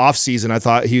brings up off season. I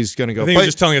thought he was going to go. I think he was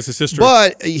just telling us his history.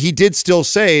 But he did still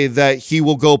say that he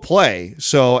will go play.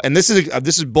 So, and this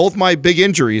is both my big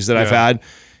injuries that I've had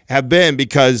have been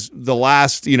because the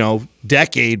last,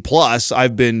 decade plus,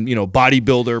 I've been,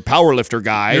 bodybuilder, powerlifter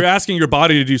guy. You're asking your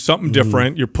body to do something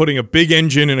different. You're putting a big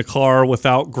engine in a car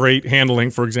without great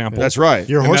handling, for example. That's right.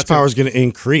 Your horsepower is going to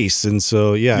increase. And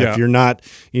so, if you're not,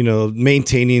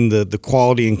 maintaining the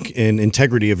quality and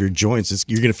integrity of your joints,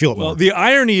 you're going to feel it more. Well, the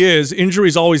irony is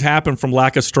injuries always happen from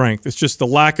lack of strength. It's just the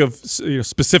lack of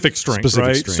specific strength,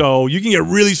 right? So you can get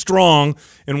really strong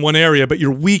in one area, but you're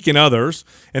weak in others.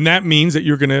 And that means that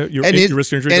your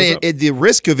risk of injury goes up. The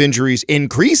risk of injuries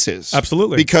increases.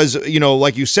 Absolutely. Because,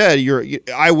 like you said,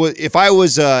 if I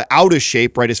was out of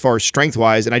shape, right, as far as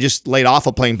strength-wise, and I just laid off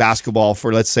of playing basketball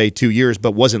for, let's say, 2 years,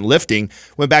 but wasn't lifting,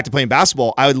 went back to playing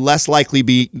basketball, I would less likely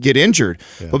get injured.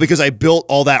 Yeah. But because I built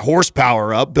all that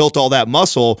horsepower up, built all that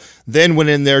muscle, then went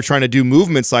in there trying to do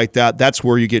movements like that, that's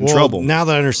where you get in trouble. Now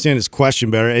that I understand his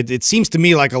question better, it seems to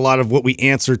me like a lot of what we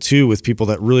answer to with people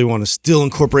that really want to still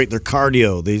incorporate their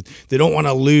cardio. They don't want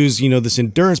to lose, this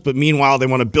endurance, but meanwhile they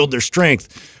want to build their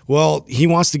strength. Well, he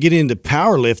wants to get into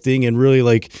powerlifting and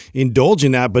really indulge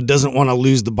in that, but doesn't want to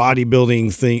lose the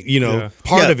bodybuilding thing,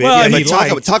 part of it.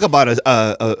 Well, talk about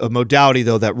a modality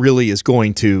though that really is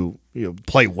going to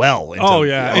play well.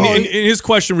 And his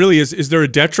question really is there a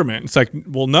detriment? It's like,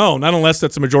 well, no, not unless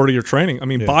that's the majority of your training. I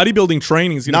mean, bodybuilding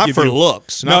training is going to give you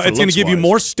looks. It's going to give you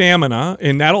more stamina,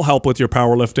 and that'll help with your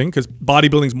powerlifting because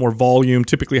bodybuilding is more volume,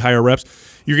 typically higher reps.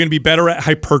 You're going to be better at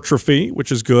hypertrophy,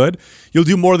 which is good. You'll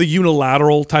do more of the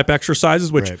unilateral type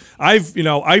exercises, which I've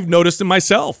noticed in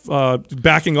myself,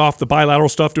 backing off the bilateral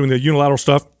stuff, doing the unilateral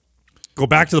stuff. Go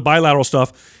back to the bilateral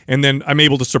stuff, and then I'm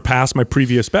able to surpass my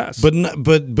previous best.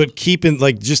 But keeping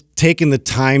just taking the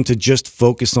time to just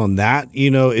focus on that,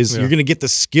 you're going to get the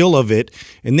skill of it,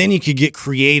 and then you could get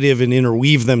creative and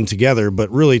interweave them together.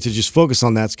 But really, to just focus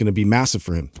on that's going to be massive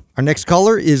for him. Our next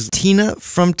caller is Tina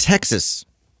from Texas.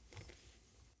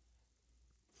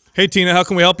 Hey, Tina, how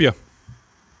can we help you?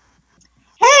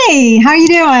 Hey, how you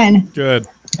doing? Good.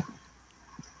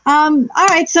 All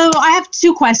right, so I have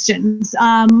two questions.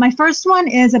 My first one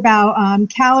is about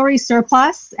calorie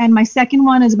surplus, and my second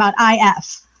one is about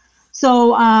IF.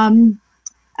 So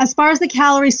as far as the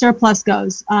calorie surplus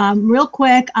goes, real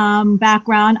quick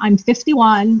background, I'm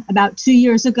 51. About 2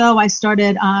 years ago, I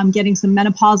started getting some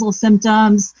menopausal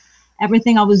symptoms.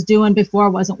 Everything I was doing before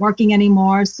wasn't working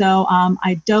anymore. So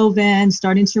I dove in,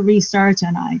 starting to research,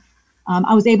 and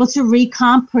I was able to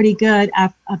recomp pretty good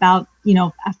about,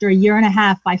 after a year and a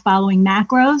half by following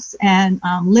macros and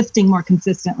lifting more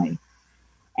consistently.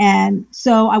 And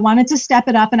so I wanted to step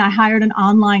it up, and I hired an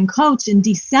online coach in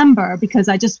December because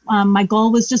I just, my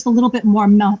goal was just a little bit more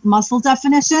muscle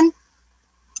definition.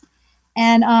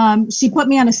 And she put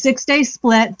me on a 6-day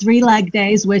split, 3 leg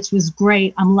days, which was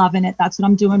great. I'm loving it. That's what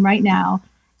I'm doing right now.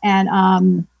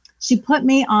 And she put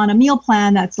me on a meal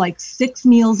plan that's like 6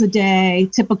 meals a day,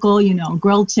 typical,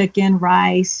 grilled chicken,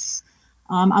 rice.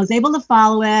 I was able to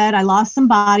follow it. I lost some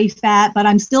body fat, but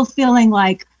I'm still feeling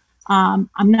like I'm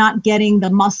not getting the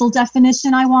muscle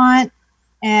definition I want.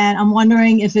 And I'm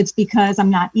wondering if it's because I'm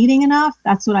not eating enough.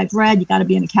 That's what I've read. You got to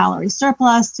be in a calorie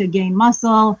surplus to gain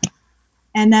muscle.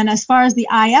 And then as far as the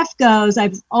IF goes,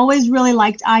 I've always really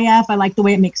liked IF. I like the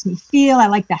way it makes me feel. I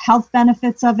like the health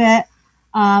benefits of it.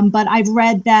 But I've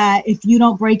read that if you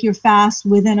don't break your fast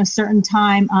within a certain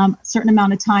time, certain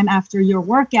amount of time after your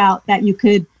workout, that you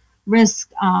could risk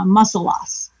muscle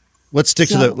loss. Let's stick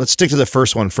to the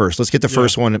first one first. Let's get the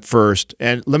first one first.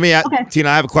 And let me ask, Tina,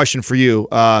 I have a question for you.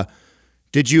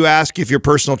 Did you ask if your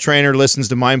personal trainer listens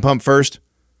to Mind Pump first?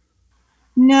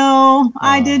 No,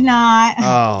 I did not.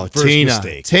 Oh, Tina.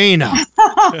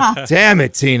 Damn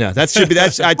it, Tina.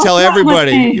 I tell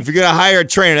everybody, if you're going to hire a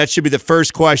trainer, that should be the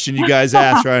first question you guys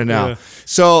ask right now. Yeah.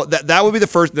 So that would be the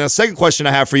first. Now, the second question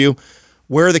I have for you,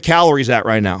 where are the calories at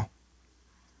right now?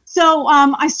 So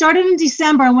I started in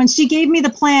December, and when she gave me the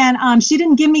plan, she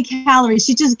didn't give me calories.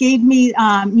 She just gave me,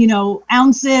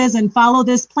 ounces and follow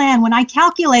this plan. When I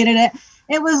calculated it,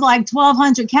 it was like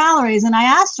 1,200 calories. And I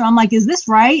asked her, I'm like, is this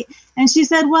right? And she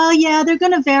said, well, yeah, they're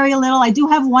going to vary a little. I do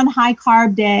have one high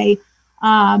carb day.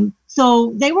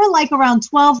 So they were like around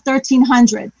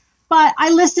 1,300. But I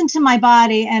listen to my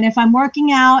body, and if I'm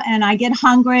working out and I get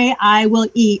hungry, I will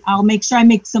eat. I'll make sure I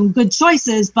make some good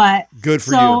choices. But good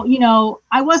for you.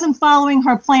 I wasn't following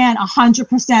her plan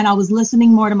 100%. I was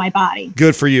listening more to my body.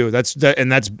 Good for you. That's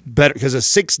better, because a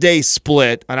 6-day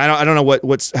split, and I don't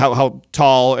know how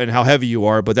tall and how heavy you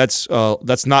are, but that's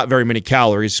not very many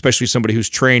calories, especially somebody who's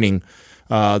training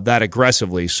that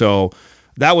aggressively. So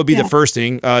that would be the first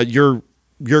thing.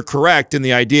 You're correct in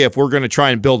the idea. If we're going to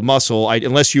try and build muscle,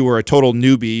 unless you were a total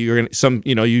newbie,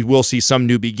 you will see some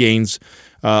newbie gains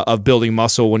of building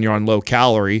muscle when you're on low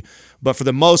calorie. But for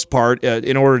the most part,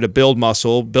 in order to build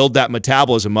muscle, build that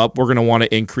metabolism up, we're going to want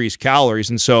to increase calories.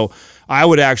 And so I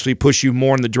would actually push you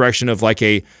more in the direction of like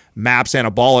a MAPS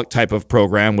Anabolic type of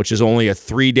program, which is only a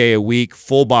 3-day-a-week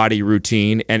full body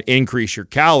routine, and increase your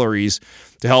calories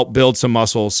to help build some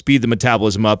muscle, speed the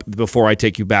metabolism up before I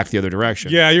take you back the other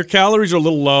direction. Yeah, your calories are a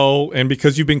little low, and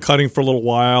because you've been cutting for a little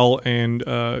while, and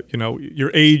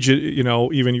your age,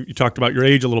 even you talked about your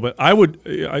age a little bit. I would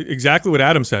exactly what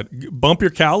Adam said: bump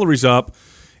your calories up,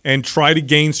 and try to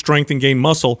gain strength and gain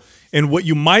muscle. And what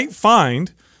you might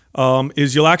find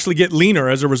is you'll actually get leaner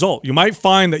as a result. You might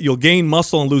find that you'll gain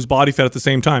muscle and lose body fat at the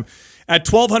same time. At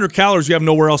 1,200 calories, you have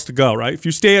nowhere else to go, right? If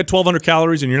you stay at 1,200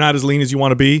 calories and you're not as lean as you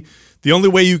want to be, the only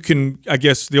way you can,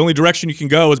 the only direction you can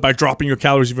go is by dropping your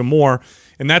calories even more,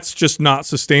 and that's just not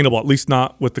sustainable, at least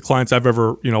not with the clients I've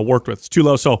ever worked with. It's too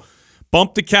low. So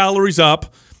bump the calories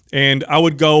up, and I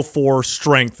would go for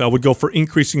strength. I would go for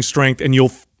increasing strength, and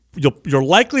you're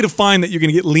likely to find that you're going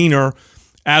to get leaner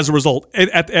as a result.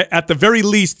 At the very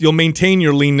least, you'll maintain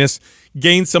your leanness,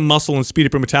 gain some muscle, and speed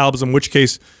up your metabolism, in which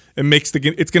case it's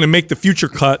going to make the future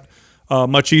cut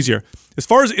much easier. As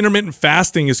far as intermittent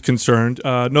fasting is concerned,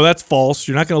 no, that's false.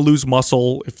 You're not going to lose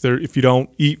muscle if you don't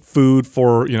eat food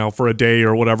for a day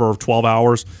or whatever, or 12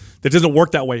 hours. That doesn't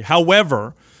work that way.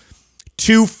 However,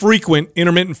 too frequent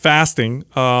intermittent fasting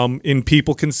in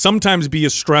people can sometimes be a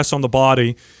stress on the body,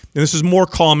 and this is more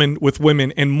common with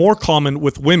women, and more common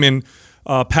with women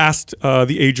past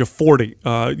the age of 40.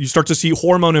 You start to see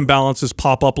hormone imbalances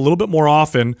pop up a little bit more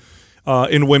often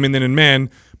in women than in men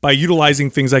by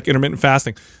utilizing things like intermittent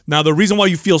fasting. Now, the reason why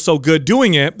you feel so good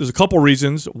doing it, there's a couple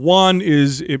reasons. One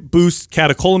is it boosts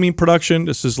catecholamine production.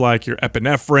 This is like your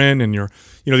epinephrine and your,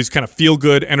 these kind of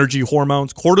feel-good energy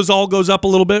hormones. Cortisol goes up a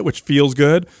little bit, which feels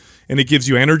good, and it gives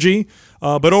you energy.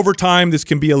 But over time, this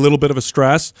can be a little bit of a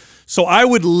stress. So I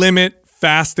would limit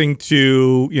fasting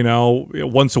to,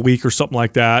 once a week or something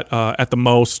like that at the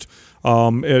most.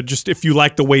 Just if you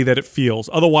like the way that it feels.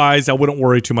 Otherwise, I wouldn't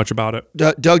worry too much about it.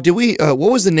 Doug, did we?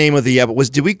 What was the name of the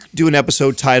episode? Did we do an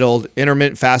episode titled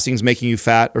 "Intermittent Fasting is Making You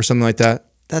Fat" or something like that?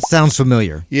 That sounds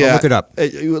familiar. Yeah, I'll look it up.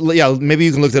 Yeah, maybe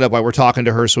you can look that up while we're talking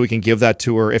to her, so we can give that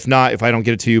to her. If not, if I don't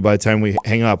get it to you by the time we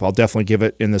hang up, I'll definitely give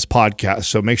it in this podcast.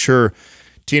 So make sure,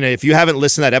 Tina, if you haven't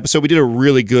listened to that episode, we did a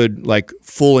really good,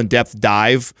 full in-depth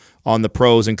dive on the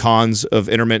pros and cons of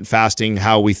intermittent fasting,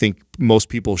 how we think most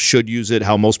people should use it,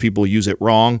 how most people use it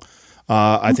wrong.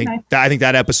 I think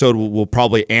that episode will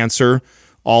probably answer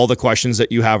all the questions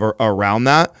that you have around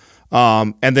that.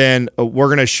 And then we're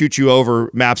going to shoot you over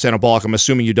MAPS Anabolic. I'm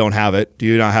assuming you don't have it. Do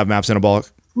you not have MAPS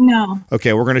Anabolic? No.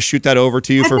 Okay, we're going to shoot that over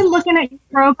to you. I've been looking at your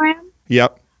program.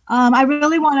 Yep. I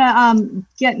really want to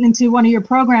get into one of your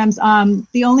programs.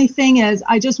 The only thing is,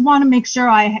 I just want to make sure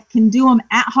I can do them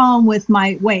at home with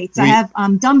my weights. I have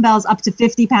dumbbells up to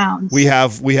 50 pounds. We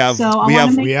have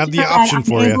the option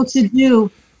for you. Able to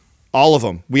do all of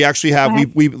them. We actually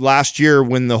have. We last year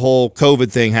when the whole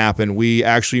COVID thing happened, we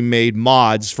actually made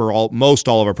mods for most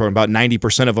all of our program. About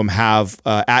 90% of them have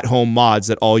at-home mods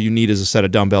that all you need is a set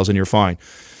of dumbbells and you're fine.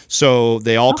 So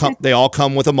they all come. They all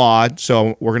come with a mod.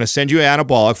 So we're going to send you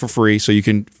Anabolic for free, so you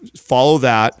can follow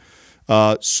that.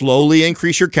 Slowly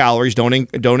increase your calories. Don't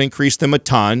increase them a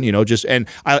ton.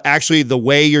 Actually the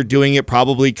way you're doing it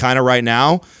probably kind of right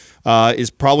now is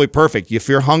probably perfect. If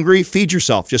you're hungry, feed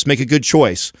yourself. Just make a good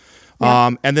choice.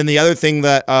 Yeah. And then the other thing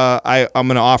that I'm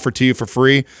going to offer to you for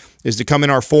free is to come in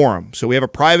our forum. So we have a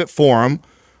private forum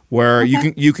where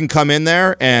you can come in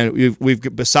there, and we've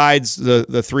besides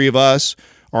the three of us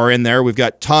are in there. We've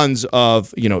got tons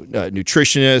of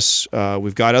nutritionists.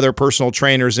 We've got other personal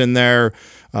trainers in there,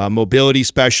 mobility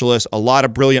specialists, a lot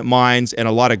of brilliant minds, and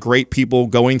a lot of great people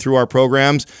going through our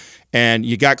programs. and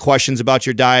you got questions about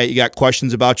your diet, you got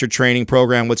questions about your training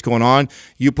program, what's going on,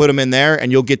 you put them in there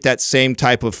and you'll get that same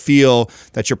type of feel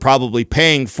that you're probably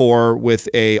paying for with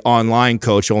a online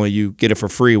coach, only you get it for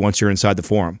free once you're inside the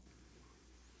forum.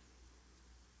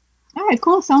 All right,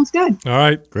 cool. Sounds good. All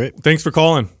right. Great. Thanks for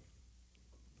calling.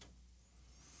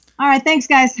 All right, thanks,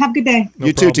 guys. Have a good day.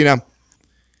 You too, Tina.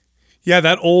 Yeah,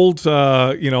 that old,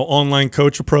 online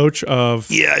coach approach of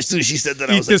as soon as she said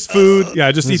that, I eat was this like, food.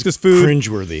 Yeah, just eat this food.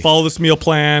 Cringeworthy. Follow this meal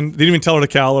plan. Didn't even tell her the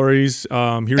calories.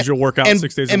 Here's your workout 6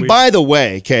 days a week. And by the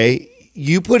way, okay,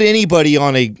 you put anybody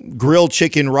on a grilled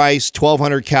chicken rice,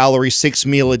 1,200 calories, 6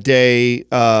 meal a day,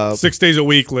 6 days a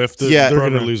week lift. They're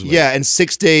going to lose weight. Yeah, and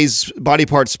 6 days body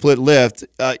part split lift,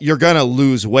 you're going to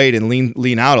lose weight and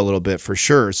lean out a little bit for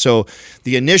sure. So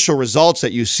the initial results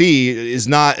that you see is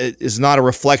not a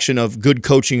reflection of good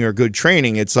coaching or good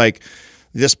training. It's like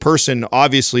this person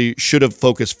obviously should have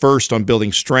focused first on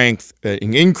building strength,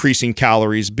 increasing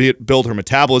calories, build her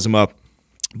metabolism up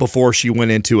before she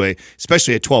went into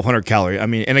especially a 1,200 calorie. I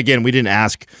mean, and again, we didn't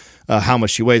ask how much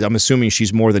she weighs. I'm assuming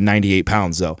she's more than 98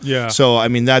 pounds though. Yeah. So, I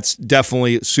mean, that's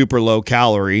definitely super low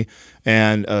calorie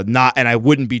and and I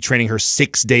wouldn't be training her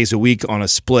 6 days a week on a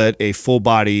split. A full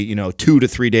body, 2 to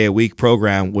 3 day a week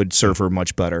program would serve her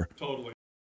much better. Totally.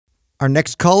 Our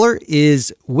next caller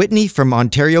is Whitney from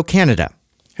Ontario, Canada.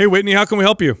 Hey, Whitney, how can we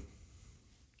help you?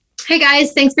 Hey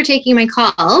guys, thanks for taking my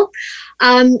call.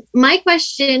 My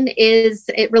question is,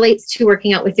 it relates to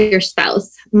working out with your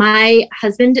spouse. My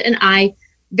husband and I,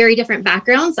 very different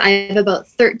backgrounds. I have about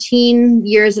 13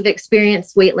 years of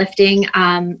experience weightlifting,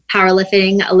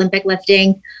 powerlifting, Olympic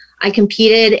lifting. I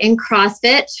competed in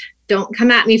CrossFit. Don't come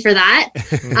at me for that.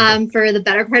 For the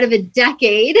better part of a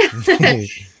decade.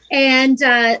 And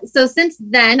so since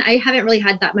then, I haven't really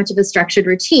had that much of a structured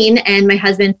routine. And my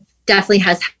husband definitely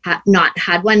has not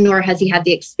had one, nor has he had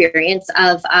the experience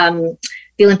of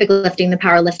the Olympic lifting, the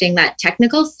powerlifting, that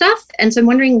technical stuff. And so I'm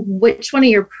wondering which one of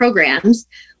your programs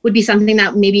would be something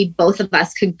that maybe both of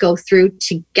us could go through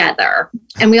together.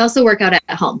 And we also work out at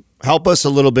home. Help us a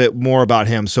little bit more about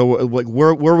him. So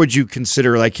where would you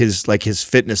consider his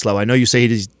fitness level? I know you say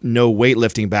he has no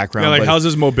weightlifting background. Yeah, but how's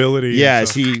his mobility? Yeah,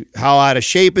 how out of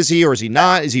shape is he, or is he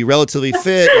not? Is he relatively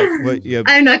fit?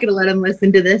 I'm not going to let him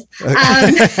listen to this.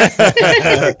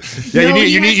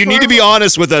 You need to be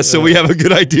honest with us so we have a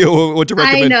good idea what to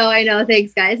recommend. I know.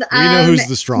 Thanks, guys. We know who's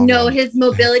the strong No, one. his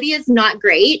mobility is not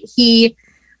great. He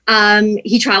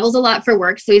travels a lot for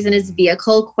work, so he's in his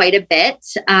vehicle quite a bit.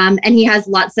 And he has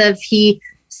he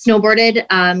snowboarded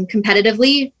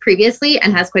competitively previously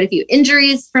and has quite a few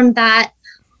injuries from that.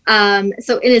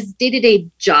 So in his day-to-day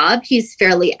job, he's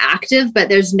fairly active, but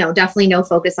there's definitely no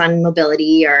focus on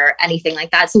mobility or anything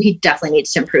like that. So he definitely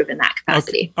needs to improve in that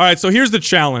capacity. Okay. All right. So here's the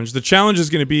challenge. The challenge is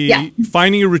going to be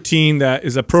finding a routine that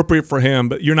is appropriate for him,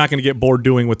 but you're not going to get bored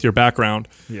doing with your background.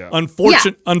 Yeah.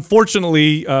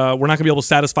 Unfortunately, we're not going to be able to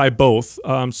satisfy both.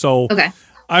 So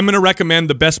I'm going to recommend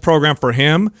the best program for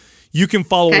him. You can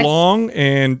follow along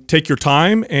and take your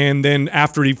time, and then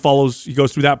after he goes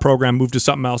through that program, move to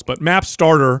something else. But MAP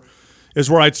Starter is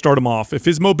where I'd start him off. If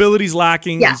his mobility's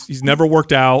lacking, he's never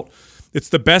worked out, it's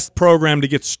the best program to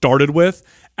get started with.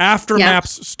 After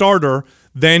MAPS Starter,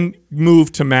 then move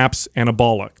to MAPS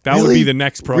Anabolic. That would be the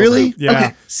next program. Really? Yeah.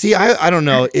 Okay. See, I don't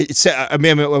know. I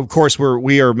mean, of course,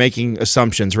 we are making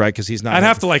assumptions, right? Because he's not. I'd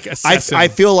have to assess him. I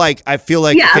feel like.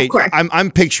 Of course.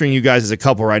 I'm picturing you guys as a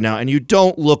couple right now, and you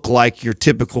don't look like your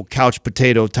typical couch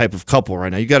potato type of couple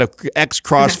right now. You got a ex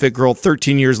CrossFit girl,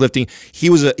 13 years lifting. He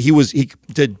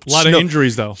did a lot of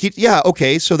injuries though.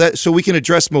 So we can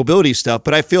address mobility stuff,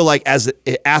 but I feel like as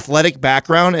an athletic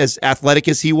background, as athletic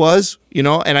as he was, and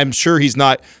I'm sure he's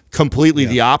not completely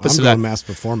the opposite of that. Mass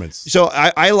performance. So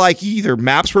I like either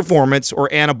MAPS Performance or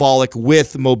Anabolic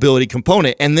with mobility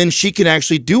component, and then she can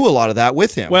actually do a lot of that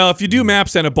with him. Well, if you do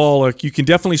MAPS Anabolic, you can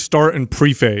definitely start in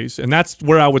pre-phase, and that's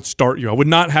where I would start you. I would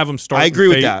not have him start. I agree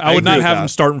with that. I would not have him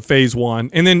start in phase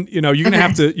 1, and then you're gonna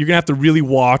have to really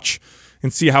watch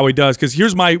and see how he does. Because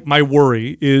here's my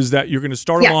worry is that you're gonna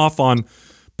start him off on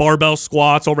barbell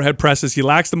squats, overhead presses. He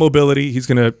lacks the mobility. He's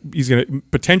gonna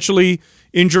potentially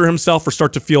injure himself or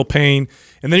start to feel pain,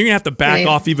 and then you're gonna have to back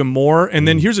off even more. And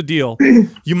then here's the deal: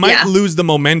 you might lose the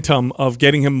momentum of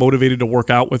getting him motivated to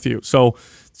work out with you. So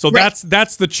that's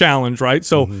the challenge, right?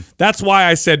 So that's why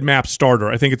I said MAP Starter.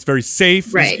 I think it's very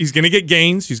safe. He's gonna get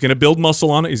gains. He's gonna build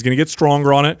muscle on it. He's gonna get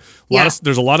stronger on it.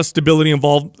 There's a lot of stability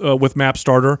involved with MAP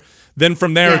Starter. Then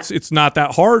from there, it's not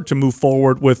that hard to move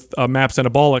forward with MAPS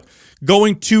Anabolic.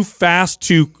 Going too fast,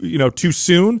 too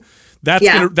soon,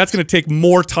 that's gonna take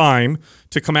more time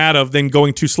to come out of than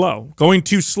going too slow. Going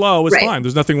too slow is fine.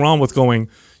 There's nothing wrong with going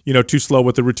too slow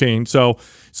with the routine. So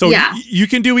Yeah. you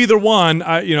can do either one,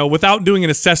 without doing an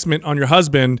assessment on your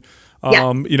husband.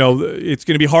 It's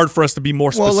going to be hard for us to be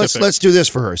more specific. Well, let's do this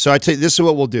for her. So I tell you, this is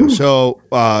what we'll do. So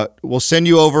we'll send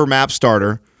you over Map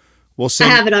Starter. We'll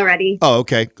send. I have it already. Oh,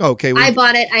 okay. Okay. I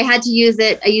bought it. I had to use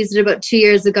it. I used it about 2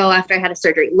 years ago after I had a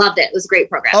surgery. Loved it. It was a great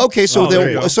program. Okay, so Oh,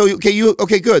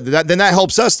 good. Then that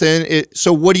helps us. Then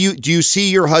so what do you see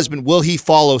your husband? Will he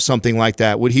follow something like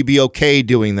that? Would he be okay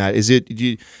doing that? Is it?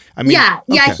 Yeah,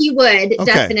 he would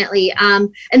definitely.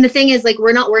 And the thing is, like,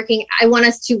 we're not working. I want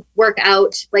us to work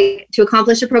out, like, to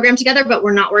accomplish a program together, but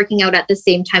we're not working out at the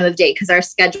same time of day because our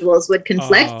schedules would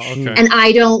conflict. And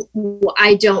I don't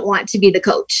want to be the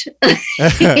coach.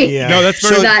 No,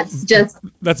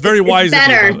 that's very wise.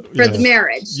 Better for the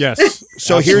marriage. Yes.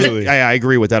 So I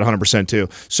agree with that 100% too.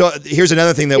 So here's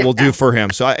another thing that we'll do for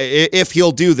him. So if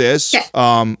he'll do this,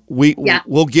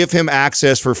 we'll give him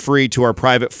access for free to our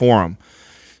private forum.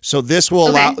 So this will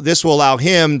allow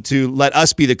him to let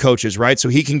us be the coaches, right? So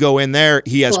he can go in there.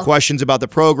 He has questions about the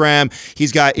program.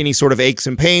 He's got any sort of aches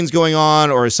and pains going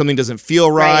on, or something doesn't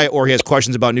feel right, or he has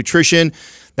questions about nutrition.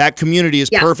 That community is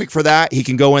perfect for that. He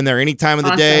can go in there any time of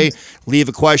the day, leave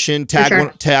a question,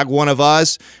 tag one of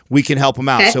us. We can help him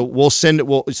out. So we'll send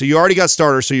it. So you already got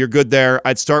Starter, so you're good there.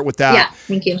 I'd start with that. Yeah,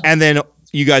 thank you. And then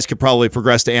you guys could probably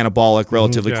progress to Anabolic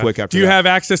relatively quick after that. Do you have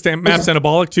access to Maps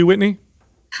Anabolic too, Whitney?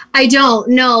 I don't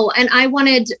know. And I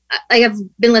have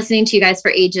been listening to you guys for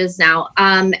ages now.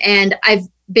 And I've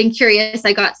been curious.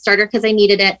 I got Starter because I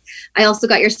needed it. I also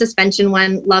got your suspension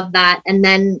one. Love that. And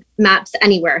then Maps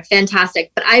Anywhere.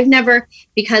 Fantastic. But I've never,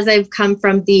 because I've come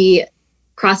from the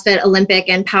CrossFit, Olympic,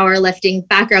 and powerlifting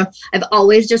background, I've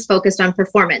always just focused on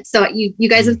performance. So you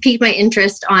guys have piqued my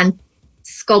interest on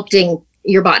sculpting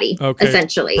your body,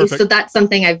 essentially. Perfect. So that's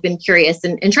something I've been curious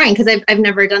in trying, because I've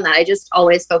never done that. I just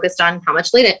always focused on how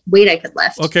much weight I could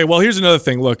lift. Okay, well, here's another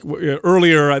thing. Look,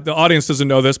 earlier, the audience doesn't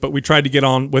know this, but we tried to get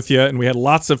on with you, and we had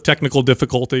lots of technical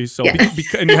difficulties. So,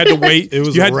 and you had to wait. It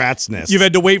was a rat's nest. You've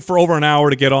had to wait for over an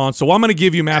hour to get on. So I'm going to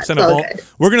give you Maps Anabolic.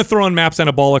 We're going to throw in Maps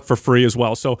Anabolic for free as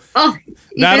well. So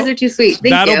you guys are too sweet.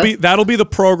 Thank you. That'll be the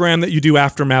program that you do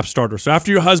after Map Starter. So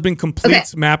after your husband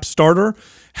completes Map Starter,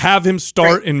 have him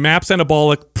start in Maps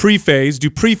Anabolic pre-phase. Do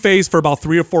pre-phase for about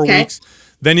 3 or 4 weeks.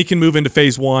 Then he can move into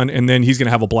phase 1, and then he's going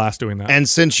to have a blast doing that. And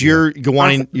since you're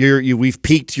wanting, we've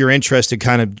piqued your interest in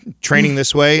kind of training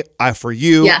this way. I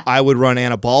would run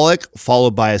Anabolic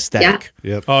followed by Aesthetic.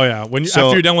 Yep. Oh yeah.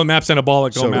 After you're done with Maps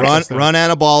Anabolic, go run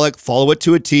Anabolic, follow it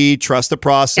to a T, trust the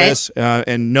process,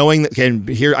 and knowing that. And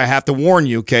here I have to warn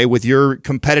you, with your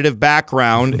competitive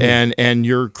background and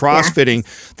your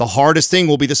CrossFitting, the hardest thing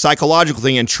will be the psychological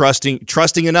thing and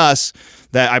trusting in us.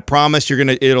 That I promise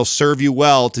it'll serve you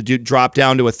well to drop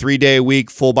down to a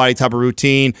 3-day-a-week full body type of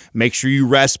routine. Make sure you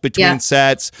rest between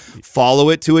sets, follow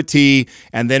it to a T,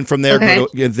 and then from there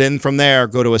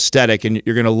go to Aesthetic, and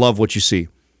you're gonna love what you see.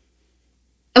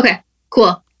 Okay,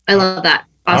 cool. I love that.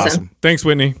 Awesome. Thanks,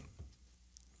 Whitney.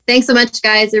 Thanks so much,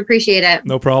 guys. I appreciate it.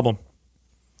 No problem.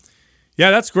 Yeah,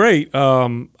 that's great.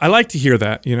 I like to hear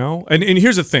that, And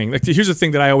here's the thing. Here's the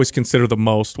thing that I always consider the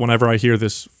most whenever I hear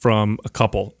this from a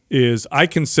couple is I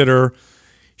consider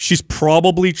she's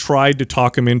probably tried to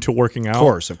talk him into working out of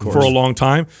course. for a long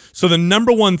time. So the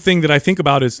number one thing that I think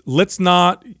about is let's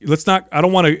not I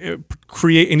don't want to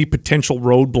create any potential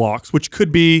roadblocks, which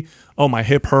could be, oh, my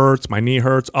hip hurts, my knee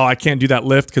hurts. Oh, I can't do that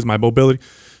lift because my mobility.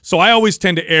 So I always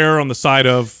tend to err on the side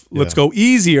of let's go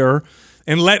easier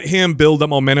and let him build that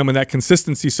momentum and that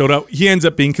consistency so that he ends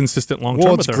up being consistent long term.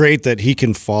 Well, it's great that he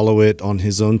can follow it on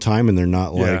his own time and they're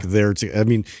not like there to, I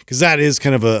mean, because that is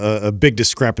kind of a big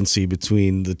discrepancy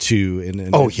between the two.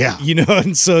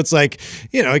 And so it's like,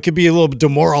 it could be a little bit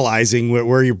demoralizing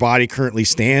where your body currently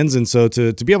stands. And so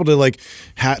to be able to like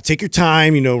take your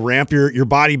time, ramp your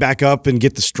body back up and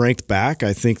get the strength back,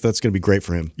 I think that's going to be great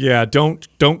for him. Yeah, don't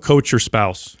coach your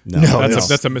spouse. No,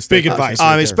 that's a mistake. Big advice.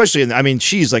 Especially,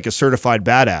 she's like a certified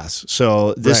badass.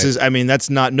 So this is, that's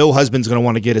not, no husband's going to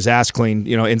want to get his ass clean,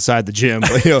 inside the gym,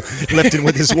 lifting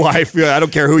with his wife. I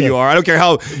don't care who you are. I don't care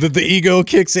how the ego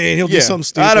kicks in. He'll do something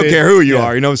stupid. I don't care who you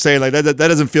are. You know what I'm saying? Like that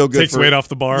doesn't feel good. Takes weight off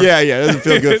the bar. Yeah. It doesn't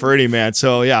feel good for any man.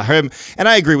 So him. And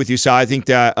I agree with you, Sal. I think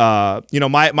that,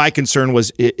 my concern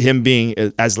was him being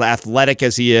as athletic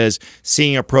as he is,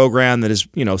 seeing a program that is,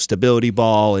 stability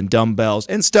ball and dumbbells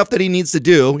and stuff that he needs to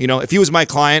do. If he was my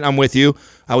client, I'm with you.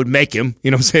 I would make him,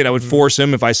 I would force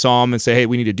him if I saw him and say, hey,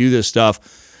 we need to do this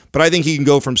stuff. But I think he can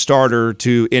go from starter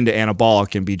to into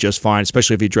anabolic and be just fine,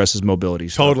 especially if he addresses mobility.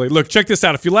 Totally. Look, check this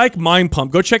out. If you like Mind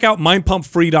Pump, go check out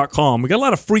mindpumpfree.com. We got a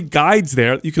lot of free guides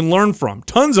there that you can learn from.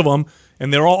 Tons of them.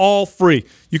 and they're all free.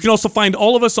 You can also find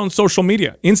all of us on social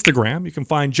media. Instagram, you can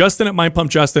find Justin at Mind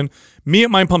Pump Justin, me at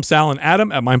Mind Pump Sal, and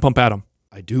Adam at Mind Pump Adam.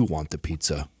 I do want the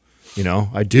pizza. You know,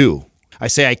 I do. I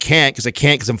say I can't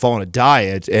because I'm following a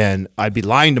diet, and I'd be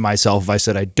lying to myself if I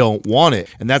said I don't want it.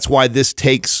 And that's why this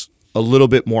takes a little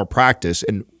bit more practice.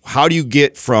 And how do you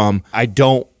get from I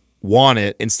don't want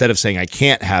it instead of saying I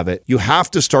can't have it? You have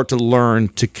to start to learn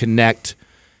to connect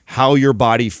how your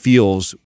body feels